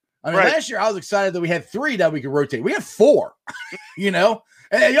there. I mean, last year I was excited that we had 3 that we could rotate. We have 4,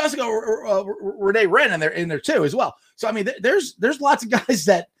 and you also got Renee Wren in there too as well. So I mean, there's lots of guys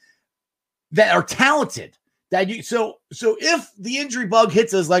that are talented. So if the injury bug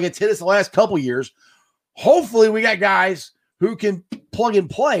hits us like it's hit us the last couple years, hopefully we got guys who can plug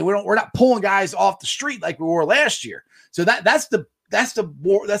and play. We're not pulling guys off the street like we were last year. So that's the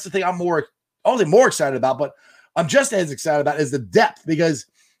thing I'm more excited about, but I'm just as excited about is the depth, because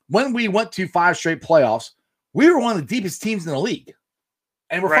when we went to 5 straight playoffs, we were one of the deepest teams in the league.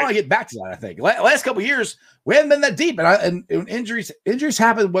 And we're finally getting back to that, I think. Last couple of years, we haven't been that deep. And injuries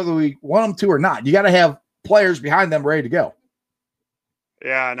happen whether we want them to or not. You got to have players behind them ready to go.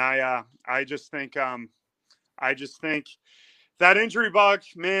 Yeah, and I just think that injury bug,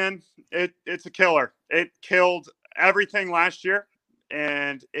 man, it's a killer. It killed everything last year,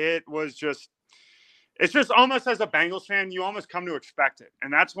 and it's just almost, as a Bengals fan, you almost come to expect it.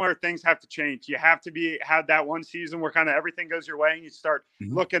 And that's where things have to change. You have to had that one season where kind of everything goes your way and you start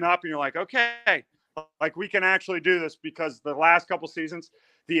looking up and you're like, okay, like we can actually do this, because the last couple seasons,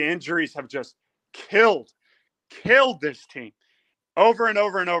 the injuries have just killed this team over and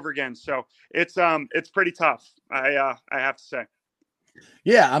over and over again. So it's pretty tough. I have to say.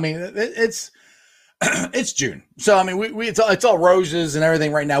 Yeah. I mean, it's June. So, I mean, it's all roses and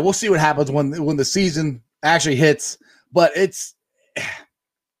everything right now. We'll see what happens when the season actually hits, but it's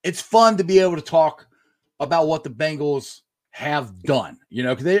fun to be able to talk about what the Bengals have done,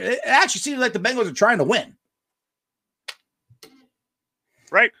 because it actually seems like the Bengals are trying to win.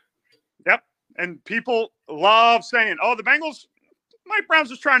 Right. Yep. And people love saying, oh, the Bengals, Mike Brown's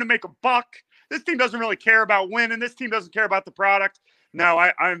just trying to make a buck. This team doesn't really care about winning. This team doesn't care about the product. No,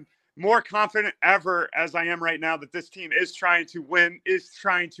 I'm more confident ever as I am right now that this team is trying to win, is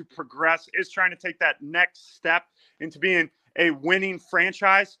trying to progress, is trying to take that next step into being a winning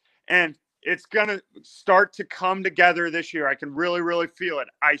franchise. And it's going to start to come together this year. I can really, really feel it.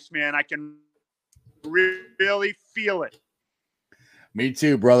 Iceman, I can really feel it. Me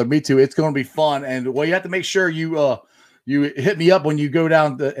too, brother. Me too. It's going to be fun. And you have to make sure you hit me up when you go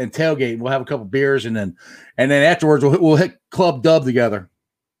down and tailgate, and we'll have a couple beers, and then afterwards we'll hit Club Dub together.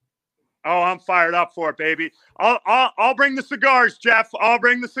 Oh, I'm fired up for it, baby. I'll bring the cigars, Jeff. I'll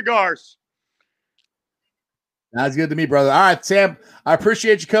bring the cigars. That's good to me, brother. All right, Sam, I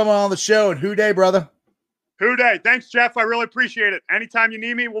appreciate you coming on the show, and who day, brother? Who day. Thanks, Jeff. I really appreciate it. Anytime you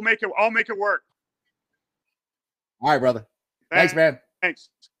need me, I'll make it work. All right, brother. Thanks, man. Thanks.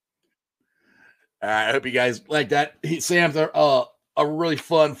 All right, I hope you guys like that. Sam's a really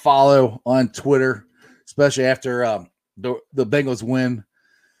fun follow on Twitter, especially after the Bengals win.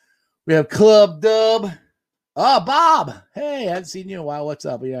 We have Club Dub Oh, Bob. Hey, I haven't seen you in a while. What's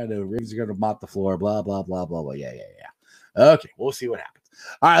up? Yeah, I know. Rings are going to mop the floor. Blah, blah, blah, blah, blah. Yeah. Okay, we'll see what happens.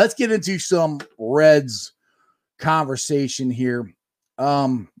 All right, let's get into some Reds conversation here.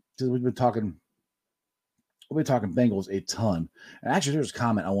 Because we've been talking Bengals a ton. And actually, there's a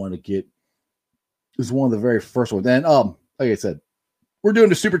comment I wanted to get. This is one of the very first ones. And like I said, we're doing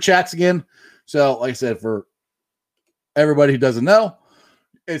the super chats again. So, like I said, for everybody who doesn't know,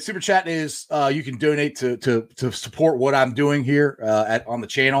 super chat is you can donate to support what I'm doing here on the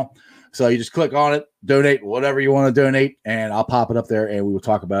channel. So you just click on it, donate whatever you want to donate, and I'll pop it up there and we will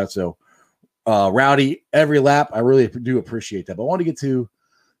talk about it. So Rowdy, every lap, I really do appreciate that. But I want to get to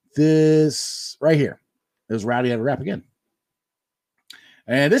this right here. There's Rowdy at a wrap again.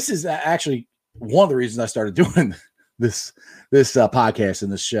 And this is actually one of the reasons I started doing this podcast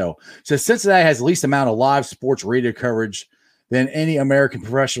and this show. So Cincinnati has the least amount of live sports radio coverage than any American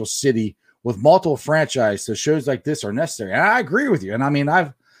professional city with multiple franchises. So shows like this are necessary. And I agree with you. And I mean,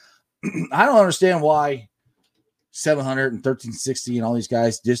 I don't understand why 700 and 1360 and all these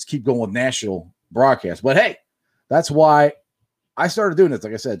guys just keep going with national broadcasts. But hey, that's why I started doing this,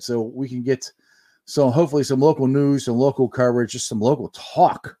 like I said, so we can get hopefully some local news, some local coverage, just some local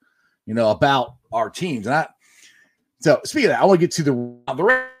talk, about our teams. And so speaking of that, I want to get to the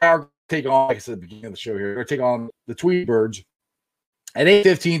Reds take on, like I said at the beginning of the show here, we're going to take on the Tweety Birds at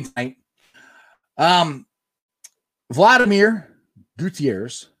 8:15 tonight. Vladimir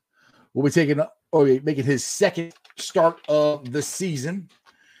Gutierrez will be making his second start of the season.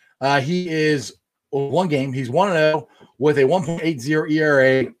 He is one game. He's 1-0 with a 1.80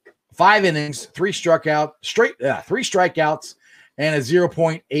 ERA, 5 innings, 3 strikeouts, and a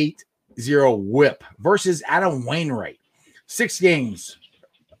 0.80 whip versus Adam Wainwright. 10 games,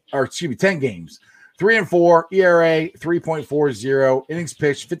 3-4, ERA 3.40, innings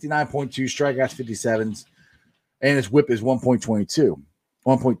pitched 59.2, strikeouts 57, and his whip is 1.22.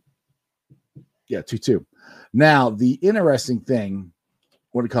 22. Now, the interesting thing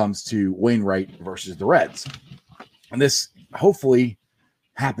when it comes to Wainwright versus the Reds, and this hopefully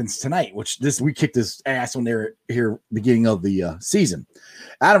happens tonight, we kicked his ass when they were here beginning of the season.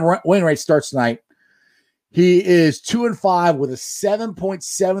 Adam Wainwright starts tonight. He is 2-5 with a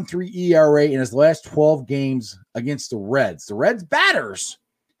 7.73 ERA in his last 12 games against the Reds. The Reds batters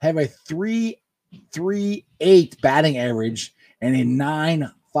have a 3.38 batting average and a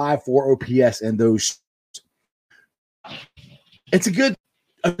 9.54 OPS in those. It's a good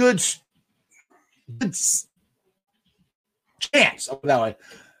chance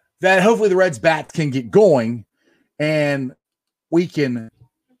that hopefully the Reds bats can get going and we can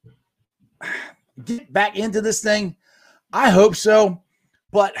get back into this thing. I hope so.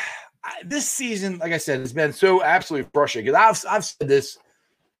 But this season, like I said, has been so absolutely frustrating because I've said this.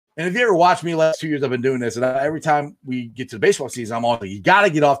 And if you ever watched me the last 2 years, I've been doing this. And every time we get to the baseball season, I'm always like, you got to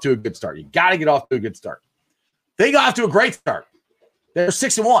get off to a good start. They got off to a great start. They're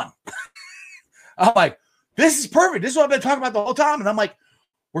 6-1. I'm like, this is perfect. This is what I've been talking about the whole time. And I'm like,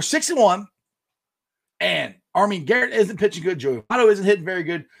 we're 6-1. And Garrett isn't pitching good. Joey Votto isn't hitting very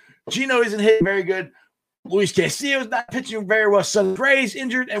good. Gino isn't hitting very good. Luis Castillo is not pitching very well. Sonny Gray's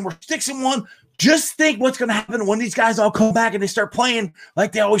injured, and we're 6-1. Just think what's going to happen when these guys all come back and they start playing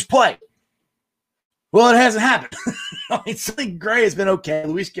like they always play. Well, it hasn't happened. Sonny Gray has been okay.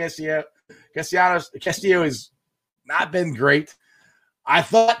 Luis Castillo has not been great. I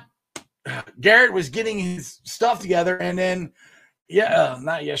thought Garrett was getting his stuff together, and then,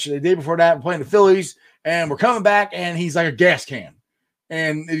 not yesterday, the day before that, we're playing the Phillies, and we're coming back, and he's like a gas can,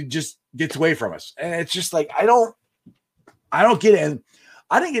 and it just gets away from us. And it's just like, I don't get it. And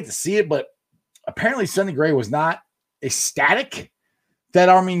I didn't get to see it, but apparently Sonny Gray was not ecstatic that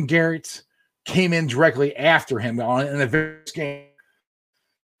Armin Garrett came in directly after him in the first game.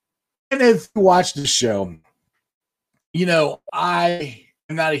 And if you watch the show, I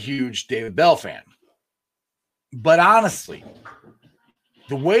am not a huge David Bell fan. But honestly,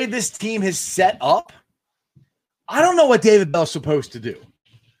 the way this team has set up, I don't know what David Bell's supposed to do.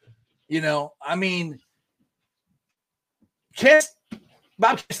 Bob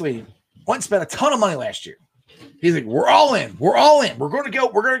Castellini went and spent a ton of money last year. He's like, we're all in. We're going to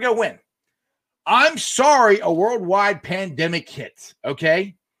go win. I'm sorry a worldwide pandemic hit,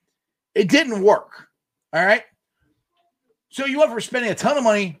 okay? It didn't work, all right? So you went for spending a ton of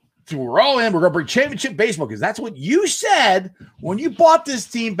money to we're all in. We're going to bring championship baseball because that's what you said when you bought this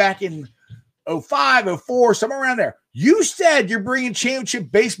team back in 05, 04, somewhere around there. You said you're bringing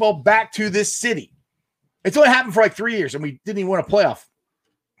championship baseball back to this city. It's only happened for like 3 years, and we didn't even win a playoff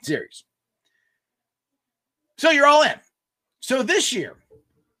series. So you're all in. So this year,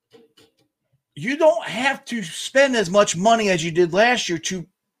 you don't have to spend as much money as you did last year to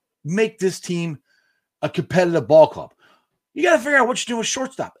make this team a competitive ball club. You got to figure out what you're doing with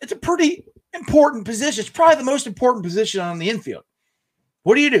shortstop. It's a pretty important position. It's probably the most important position on the infield.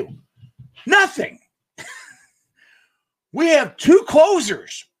 What do? Nothing. We have 2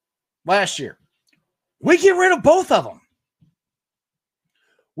 closers last year. We get rid of both of them.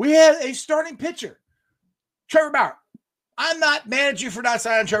 We had a starting pitcher, Trevor Bauer. I'm not mad at you for not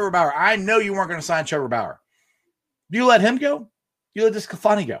signing Trevor Bauer. I know you weren't going to sign Trevor Bauer. You let him go? You let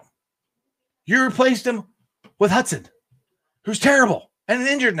DeSclafani go. You replaced him with Hudson, who's terrible and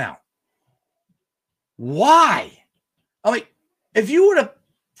injured now. Why? I mean, if you would have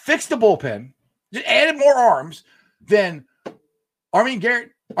fixed the bullpen, just added more arms, then Armin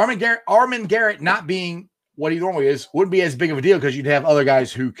Garrett not being what he normally is wouldn't be as big of a deal because you'd have other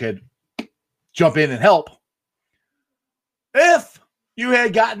guys who could jump in and help. If you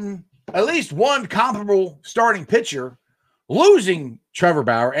had gotten at least one comparable starting pitcher, losing Trevor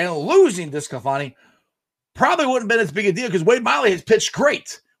Bauer and losing DeSclafani probably wouldn't have been as big a deal because Wade Miley has pitched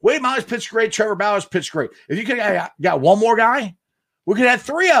great. Wade Miley's pitched great. Trevor Bauer's pitched great. If you could have got one more guy, we could have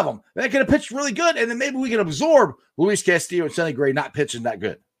 3 of them. They could have pitched really good, and then maybe we could absorb Luis Castillo and Sonny Gray not pitching that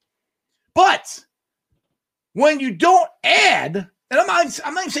good. But when you don't add, and I'm not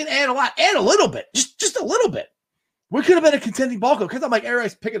even saying add a lot, add a little bit, just a little bit. We could have been a contending ball club because I'm like,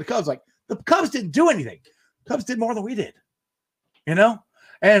 everybody's picking the Cubs. Like, the Cubs didn't do anything. The Cubs did more than we did, you know?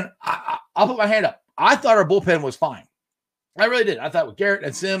 And I'll put my hand up. I thought our bullpen was fine. I really did. I thought with Garrett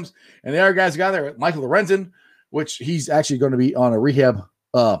and Sims and the other guys got there, Michael Lorenzen, which he's actually going to be on a rehab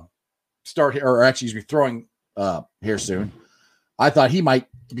start, or actually he's throwing here soon. I thought he might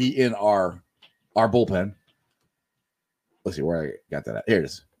be in our bullpen. Let's see where I got that at. Here it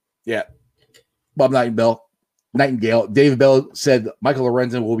is. Yeah. Bob Nightingale. David Bell said Michael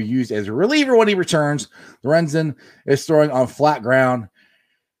Lorenzen will be used as a reliever when he returns. Lorenzen is throwing on flat ground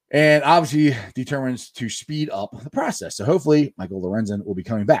and obviously determines to speed up the process. So hopefully Michael Lorenzen will be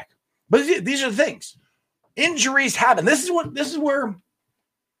coming back. But these are the things. Injuries happen. This is where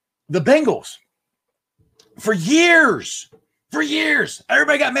the Bengals, for years,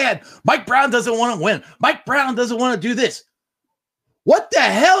 everybody got mad. Mike Brown doesn't want to win. Mike Brown doesn't want to do this. What the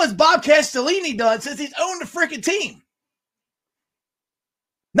hell has Bob Castellini done since he's owned the freaking team?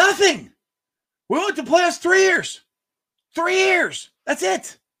 Nothing. We went to playoffs 3 years. 3 years. That's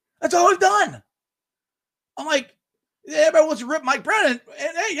it. That's all we've done. I'm like, everybody wants to rip Mike Brown. And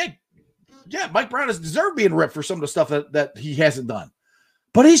hey, yeah, Mike Brown has deserved being ripped for some of the stuff that he hasn't done.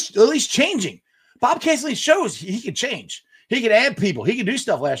 But he's at least changing. Bob Castellini shows he can change. He can add people. He can do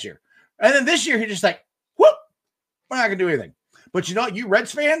stuff last year. And then this year, he's just like, whoop, we're not going to do anything. But you know what, you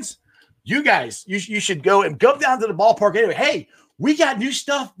Reds fans, you guys, you should go down to the ballpark anyway. Hey, we got new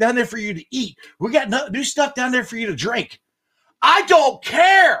stuff down there for you to eat. We got new stuff down there for you to drink. I don't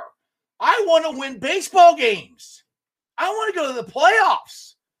care. I want to win baseball games. I want to go to the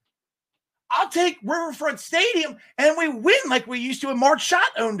playoffs. I'll take Riverfront Stadium and we win like we used to when Mark Schott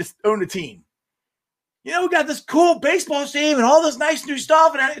owned the team. You know, we got this cool baseball stadium and all this nice new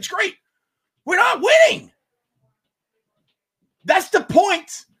stuff, and it's great. We're not winning. That's the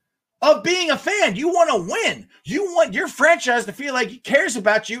point of being a fan. You want to win. You want your franchise to feel like it cares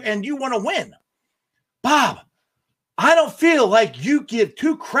about you and you want to win. Bob, I don't feel like you give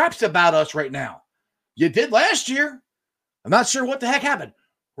two craps about us right now. You did last year. I'm not sure what the heck happened.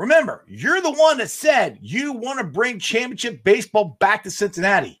 Remember, you're the one that said you want to bring championship baseball back to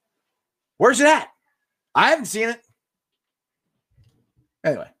Cincinnati. Where's it at? I haven't seen it.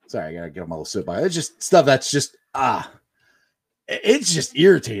 Anyway, sorry, I got to get on my little soapbox. It's just stuff that's just, it's just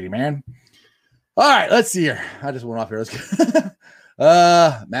irritating, man. All right, let's see here. I just went off here. Let's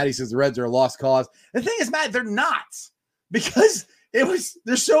go. Maddie says the Reds are a lost cause. The thing is, Matt, they're not, because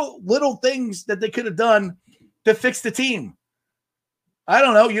there's so little things that they could have done to fix the team. I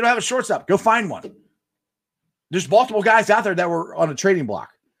don't know. You don't have a shortstop. Go find one. There's multiple guys out there that were on a trading block.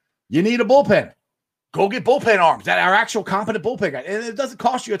 You need a bullpen. Go get bullpen arms that are actual competent bullpen guys. And it doesn't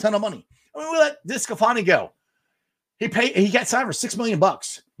cost you a ton of money. I mean, we let DeSclafani go. He got signed for $6 million.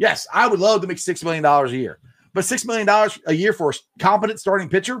 Yes, I would love to make $6 million a year. But $6 million a year for a competent starting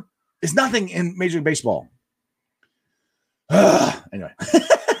pitcher is nothing in Major League Baseball. Anyway.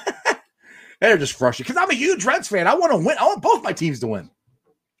 They're just frustrated because I'm a huge Reds fan. I want to win. I want both my teams to win.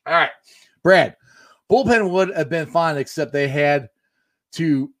 All right. Brad, bullpen would have been fine except they had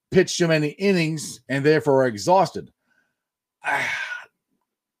to pitch too many innings and therefore are exhausted. I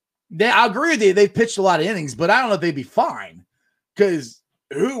agree with you. They've pitched a lot of innings, but I don't know if they'd be fine because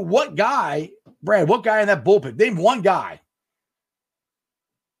what guy in that bullpen? Name one guy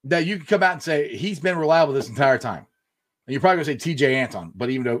that you can come out and say he's been reliable this entire time. And you're probably going to say TJ Anton, but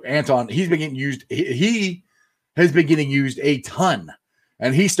even though Anton, he's been getting used, he has been getting used a ton,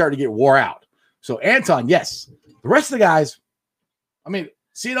 and he's starting to get wore out. So Anton, yes. The rest of the guys, I mean,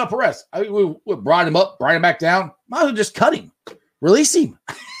 Cedar Perez, we brought him up, brought him back down. Might as well just cut him, release him.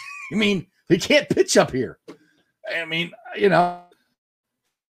 I mean, he can't pitch up here. I mean, you know.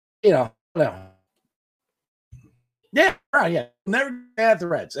 Yeah, right. Yeah, never mad at the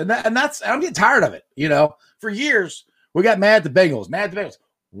Reds, and that's I'm getting tired of it. You know, for years we got mad at the Bengals.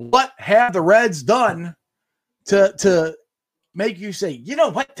 What have the Reds done to make you say, you know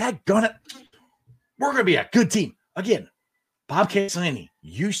what, we're gonna be a good team again? Bob Castellini,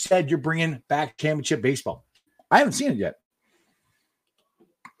 you said you're bringing back championship baseball. I haven't seen it yet.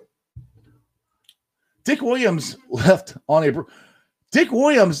 Dick Williams left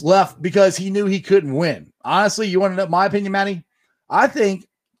because he knew he couldn't win. Honestly, you want to know my opinion, Matty? I think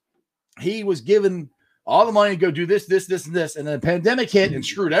he was given all the money to go do this, and this, and then the pandemic hit and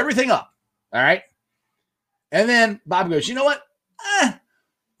screwed everything up. All right. And then Bob goes, you know what?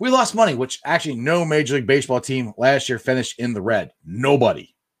 We lost money, which actually no Major League Baseball team last year finished in the red.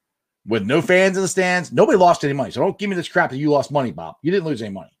 Nobody. With no fans in the stands, nobody lost any money. So don't give me this crap that you lost money, Bob. You didn't lose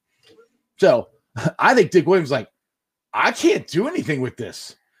any money. So I think Dick Williams like, I can't do anything with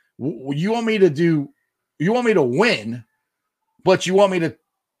this. You want me to win, but you want me to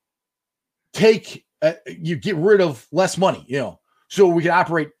you get rid of less money, so we can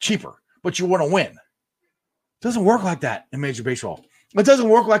operate cheaper, but you want to win. It doesn't work like that in Major Baseball. It doesn't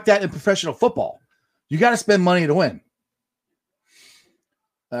work like that in professional football. You got to spend money to win.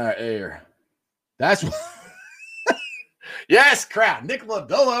 All right, here. That's what. Yes, crowd. Nick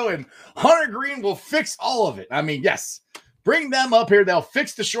Lodolo and Hunter Green will fix all of it. I mean, yes. Bring them up here. They'll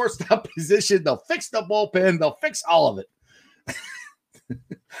fix the shortstop position. They'll fix the bullpen. They'll fix all of it.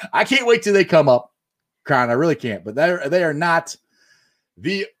 I can't wait till they come up, Crown. I really can't. But they are not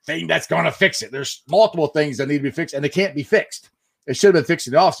the thing that's going to fix it. There's multiple things that need to be fixed, and they can't be fixed. It should have been fixed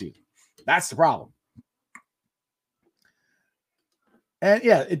in the offseason. That's the problem. And,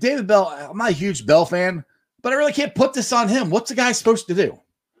 yeah, David Bell, I'm not a huge Bell fan, but I really can't put this on him. What's the guy supposed to do?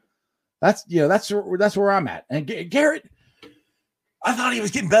 That's where I'm at. And Garrett, I thought he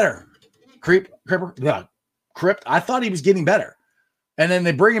was getting better. Crypt. I thought he was getting better. And then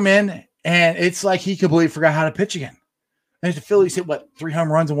they bring him in, and it's like he completely forgot how to pitch again. And the Phillies hit, 3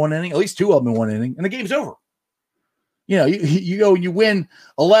 home runs in one inning? At least 2 of them in one inning, and the game's over. You go and you win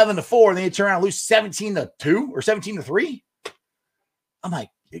 11-4, and then you turn around and lose 17-2 or 17-3. I'm like,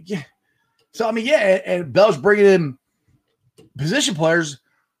 yeah. So, I mean, yeah, and Bell's bringing in position players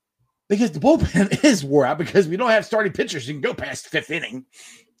because the bullpen is wore out because we don't have starting pitchers who can go past 5th inning,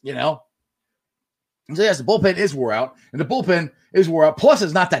 So, yes, the bullpen is wore out, and the bullpen is wore out. Plus,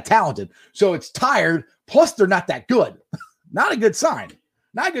 it's not that talented. So, it's tired. Plus, they're not that good. Not a good sign.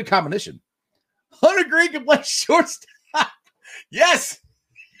 Not a good combination. Hunter Green can play shortstop. Yes.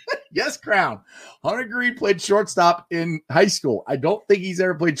 Yes, Crown. Hunter Green played shortstop in high school. I don't think he's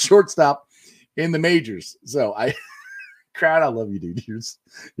ever played shortstop in the majors. So, Crown, I love you, dude.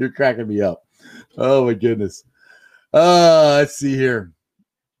 You're cracking me up. Oh, my goodness. Let's see here.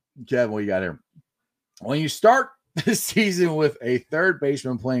 Kevin, what you got here? When you start this season with a third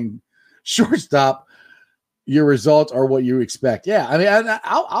baseman playing shortstop, your results are what you expect. Yeah, I mean,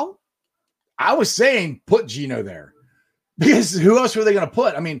 I was saying put Gino there because who else were they going to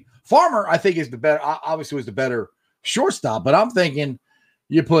put? I mean, Farmer, I think, is the better. Obviously, was the better shortstop, but I'm thinking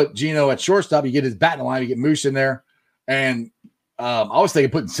you put Gino at shortstop, you get his batting line, you get Moose in there, and I was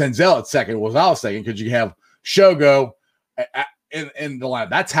thinking putting Senzel at second. Was I was thinking because you have Shogo in the line.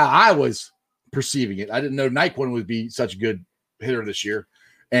 That's how I was perceiving it. I didn't know Nyquist would be such a good hitter this year,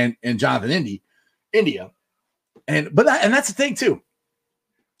 and Jonathan India. And that's the thing too.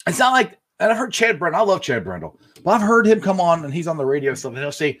 It's not like, and I've heard Chad Brendel. I love Chad Brendel, but I've heard him come on and he's on the radio and stuff, and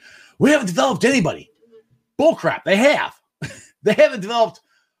he'll say, "We haven't developed anybody." Bullcrap. They have. They haven't developed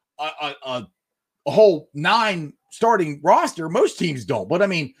a whole 9 starting roster. Most teams don't. But I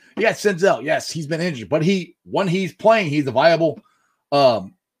mean, you got Senzel. Yes, he's been injured, but when he's playing, he's a viable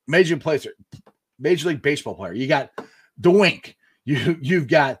Major League Baseball player. You got DeWink. You've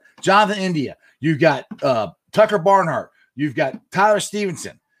got Jonathan India. You've got Tucker Barnhart. You've got Tyler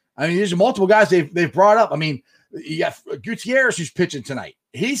Stevenson. I mean, there's multiple guys they've brought up. I mean, you got Gutierrez who's pitching tonight.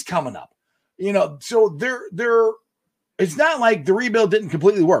 He's coming up. So they're it's not like the rebuild didn't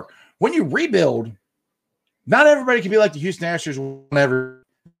completely work. When you rebuild, not everybody can be like the Houston Astros whenever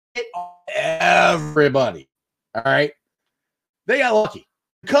everybody. All right. They got lucky.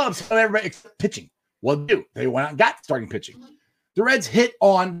 The Cubs got everybody except pitching. Well, they went out and got starting pitching. The Reds hit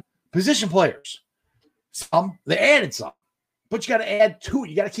on position players. Some, they added some, but you got to add to it.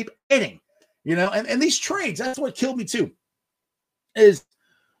 You got to keep adding, and these trades, that's what killed me too, is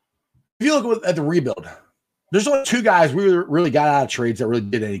if you look at the rebuild, there's only two guys we really got out of trades that really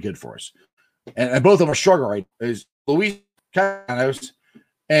did any good for us. And both of them are struggling, right? Is Luis Castellanos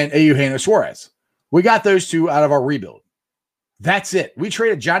and Eugenio Suarez. We got those two out of our rebuild. That's it. We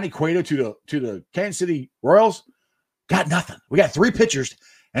traded Johnny Cueto to the Kansas City Royals. Got nothing. We got 3 pitchers,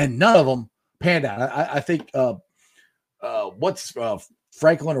 and none of them panned out. I think what's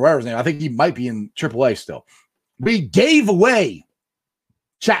Franklin or whatever his name? I think he might be in AAA still. We gave away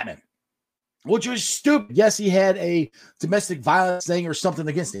Chapman, which was stupid. Yes, he had a domestic violence thing or something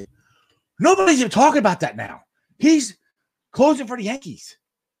against him. Nobody's even talking about that now. He's closing for the Yankees.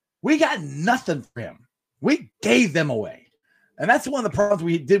 We got nothing for him. We gave them away. And that's one of the problems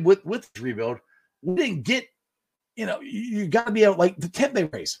we did with this rebuild. We didn't get, you got to be able, like the Tampa Bay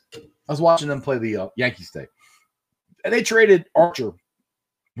Rays. I was watching them play the Yankees today. And they traded Archer,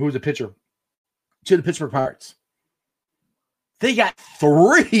 who was a pitcher, to the Pittsburgh Pirates. They got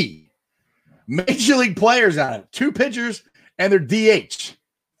 3 major league players out of it. 2 pitchers and their DH.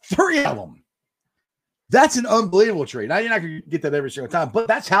 3 of them. That's an unbelievable trade. Now, you're not going to get that every single time, but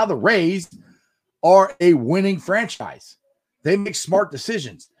that's how the Rays are a winning franchise. They make smart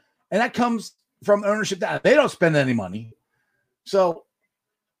decisions. And that comes from ownership that they don't spend any money. So,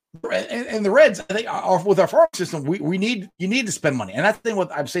 and the Reds, they are with our farm system, you need to spend money. And that's the thing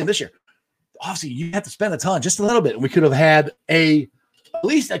what I'm saying this year. Obviously, you have to spend a ton, just a little bit. And we could have had at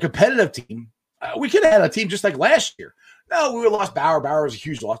least a competitive team. We could have had a team just like last year. No, we lost Bauer. Bauer was a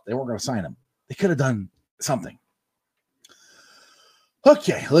huge loss. They weren't going to sign him. They could have done something.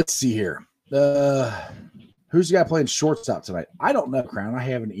 Okay, let's see here. Who's the guy playing shortstop tonight? I don't know, Crown. I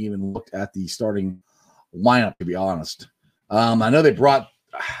haven't even looked at the starting lineup, to be honest. I know they brought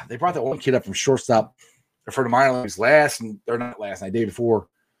that one kid up from shortstop for the minor leagues day before.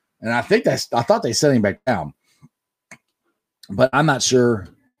 And I thought they sent him back down. But I'm not sure.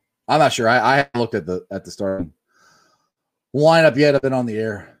 I haven't looked at the starting lineup yet. I've been on the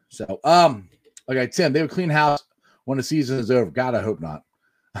air. So, okay, Tim, they would clean house when the season is over. God, I hope not.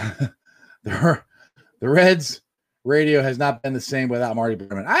 The Reds radio has not been the same without Marty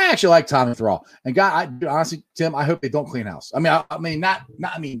Berman. I actually like Tommy Thrall. And God, honestly, Tim, I hope they don't clean house. I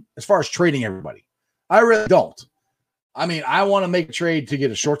mean, as far as trading everybody, I really don't. I mean, I want to make a trade to get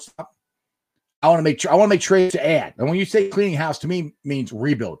a shortstop. I want to make trades to add. And when you say cleaning house, to me means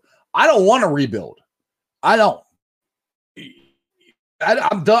rebuild. I don't want to rebuild. I don't.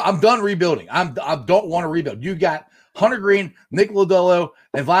 I'm done rebuilding. I don't want to rebuild. You got Hunter Green, Nick Lodolo,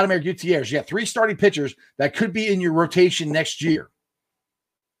 and Vladimir Gutierrez. You got 3 starting pitchers that could be in your rotation next year.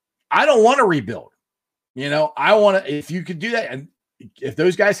 I don't want to rebuild. I want to, if you could do that, and if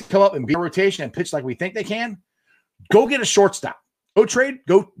those guys can come up and be a rotation and pitch like we think they can, go get a shortstop. Go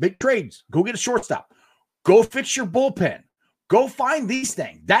make trades. Go get a shortstop. Go fix your bullpen. Go find these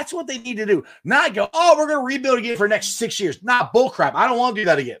things. That's what they need to do. Not go, we're going to rebuild again for the next 6 years. Nah, bullcrap. I don't want to do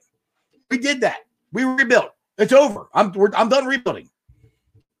that again. We did that. We rebuilt. It's over. I'm done rebuilding.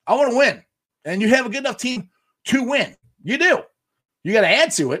 I want to win. And you have a good enough team to win. You do. You got to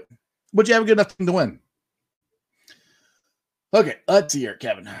add to it, but you have a good enough team to win. Okay, let's see here,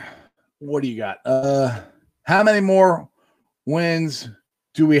 Kevin. What do you got? How many more wins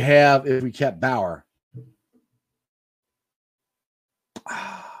do we have if we kept Bauer?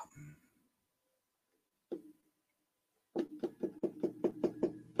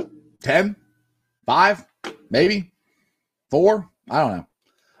 10, 5, maybe 4. I don't know.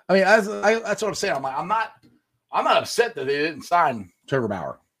 I mean, that's what I'm saying. I'm not upset that they didn't sign Trevor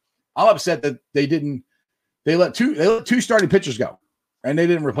Bauer. I'm upset that they let two starting pitchers go and they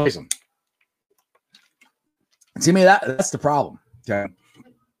didn't replace them. See, that's the problem. Okay.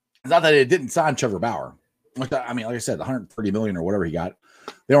 It's not that they didn't sign Trevor Bauer. I mean, like I said, $130 million or whatever he got,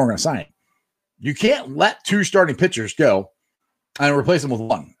 they weren't going to sign him. You can't let 2 starting pitchers go and replace them with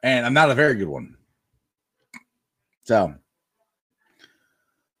 1, and not a very good one. So,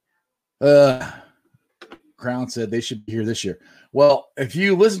 Crown said they should be here this year. Well, if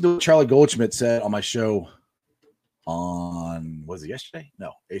you listen to what Charlie Goldschmidt said on my show was it yesterday?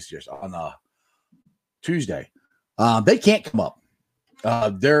 No, on Tuesday. They can't come up.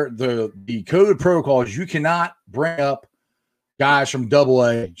 The code protocol is you cannot bring up guys from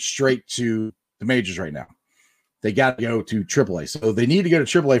AA straight to the majors right now. They got to go to AAA. So they need to go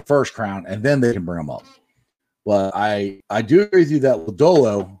to AAA first, Crown, and then they can bring them up. But I do agree with you that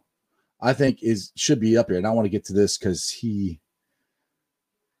Lodolo, I think, should be up here. And I want to get to this because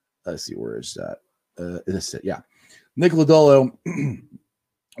let's see, where is that? This is it, yeah. Nick Lodolo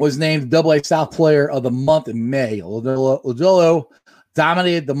was named Double-A South Player of the Month in May. Lodolo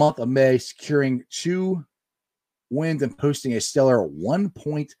dominated the month of May, securing 2 wins and posting a stellar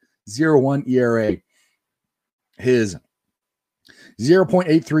 1.01 ERA. His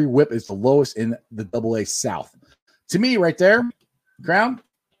 0.83 whip is the lowest in the Double-A South. To me, right there, Crown,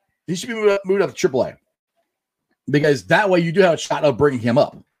 he should be moved up to AAA, because that way you do have a shot of bringing him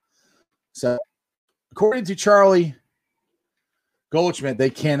up. So, according to Charlie Goldschmidt, they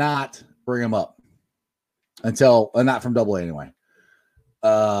cannot bring him up until, not from Double-A anyway,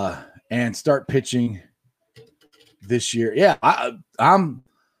 and start pitching this year. Yeah, I'm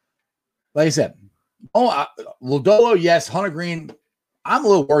like I said, Lodolo, yes. Hunter Green, I'm a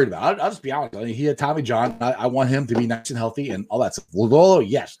little worried about. I'll just be honest. I mean, he had Tommy John. I want him to be nice and healthy and all that stuff. Lodolo,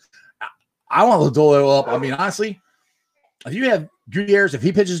 yes. I want Lodolo up. I mean, honestly, if you have Gutierrez, if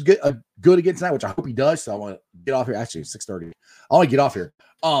he pitches good again tonight, which I hope he does, so I want to get off here. Actually, it's 6:30. I want to get off here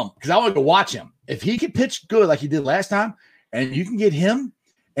because I want to go watch him. If he can pitch good like he did last time, and you can get him,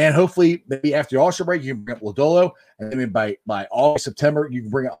 and hopefully maybe after the All-Star break, you can bring up Lodolo, and then by August, September, you can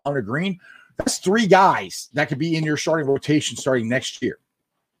bring up Hunter Green. That's 3 guys that could be in your starting rotation starting next year.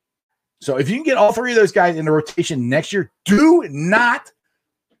 So if you can get all 3 of those guys in the rotation next year, do not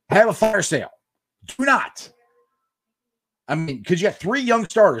have a fire sale. Do not. I mean, because you got 3 young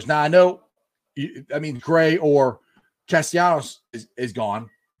starters. Now, I know, Gray or Castellanos is gone.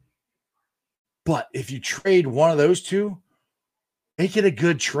 But if you trade one of those 2, make it a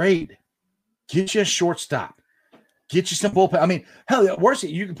good trade. Get you a shortstop. Get you some bullpen. I mean, hell, worse,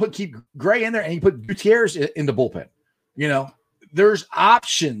 you can keep Gray in there and you put Gutierrez in the bullpen. You know, there's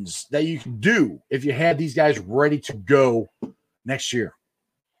options that you can do if you have these guys ready to go next year.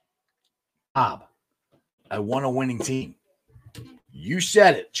 Bob, I want a winning team. You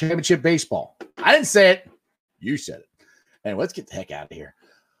said it. Championship baseball. I didn't say it. You said it. Anyway, let's get the heck out of here.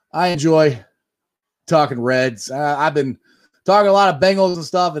 I enjoy talking Reds. I've been talking a lot of Bengals and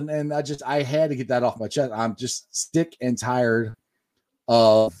stuff, and I had to get that off my chest. I'm just sick and tired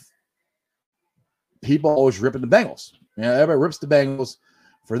of people always ripping the Bengals. You know, everybody rips the Bengals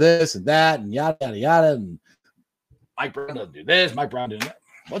for this and that and yada, yada, yada. And Mike Brown doesn't do this. Mike Brown doing that.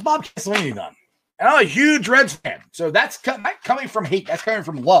 What's Bob Castellini done? And I'm a huge Reds fan. So that's not coming from hate. That's coming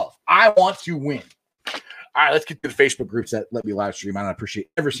from love. I want to win. All right, let's get to the Facebook groups that let me live stream. And I appreciate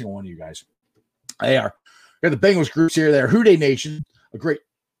every single one of you guys. They are. We have the Bengals groups here. They're Houday Nation, a great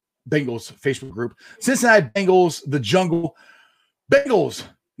Bengals Facebook group. Cincinnati Bengals, the Jungle, Bengals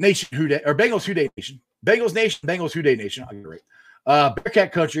Nation Houday, or Bengals Houday Nation, Bengals Nation, Bengals Houday Nation. I'll get it right.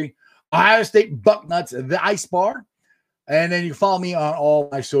 Bearcat Country, Ohio State Bucknuts, the Ice Bar. And then you can follow me on all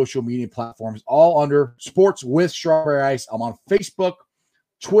my social media platforms, all under Sports with Strawberry Ice. I'm on Facebook,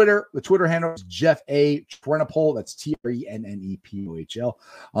 Twitter. The Twitter handle is Jeff A. Trennepohl. That's TRENNEPOHL.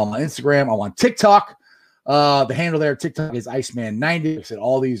 I'm on Instagram. I'm on TikTok. The handle there, TikTok, is Iceman90. Like I said,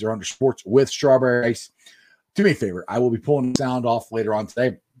 all these are under Sports with Strawberry Ice. Do me a favor. I will be pulling the sound off later on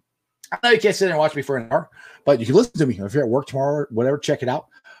today. I know you can't sit there and watch me for an hour, but you can listen to me. If you're at work tomorrow, whatever, check it out.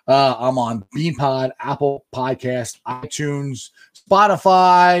 I'm on BeanPod, Apple Podcast, iTunes,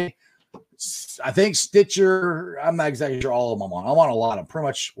 Spotify, I think Stitcher. I'm not exactly sure all of them I'm on. I'm on a lot of pretty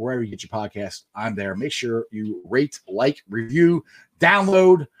much wherever you get your podcast. I'm there. Make sure you rate, like, review,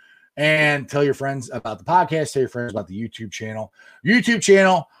 download, and tell your friends about the podcast. Tell your friends about the YouTube channel.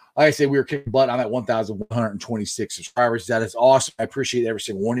 Like I said, we were kicking butt. I'm at 1,126 subscribers. That is awesome. I appreciate every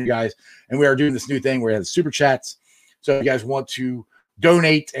single one of you guys. And we are doing this new thing where we have the super chats. So if you guys want to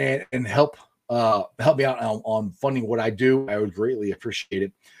donate and help me out on funding what I do, I would greatly appreciate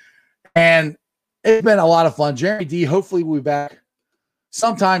it. And it's been a lot of fun. Jeremy D, hopefully we'll be back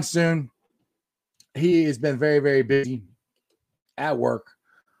sometime soon. He has been very, very busy at work.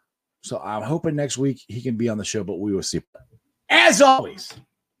 So I'm hoping next week he can be on the show, but we will see. As always,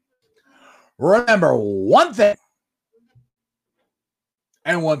 remember one thing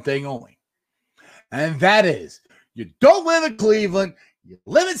and one thing only. And that is, you don't live in Cleveland, you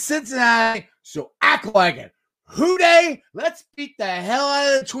live in Cincinnati, so act like it. Houday, let's beat the hell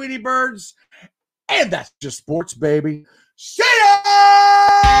out of the Tweety Birds. And that's just sports, baby. See ya!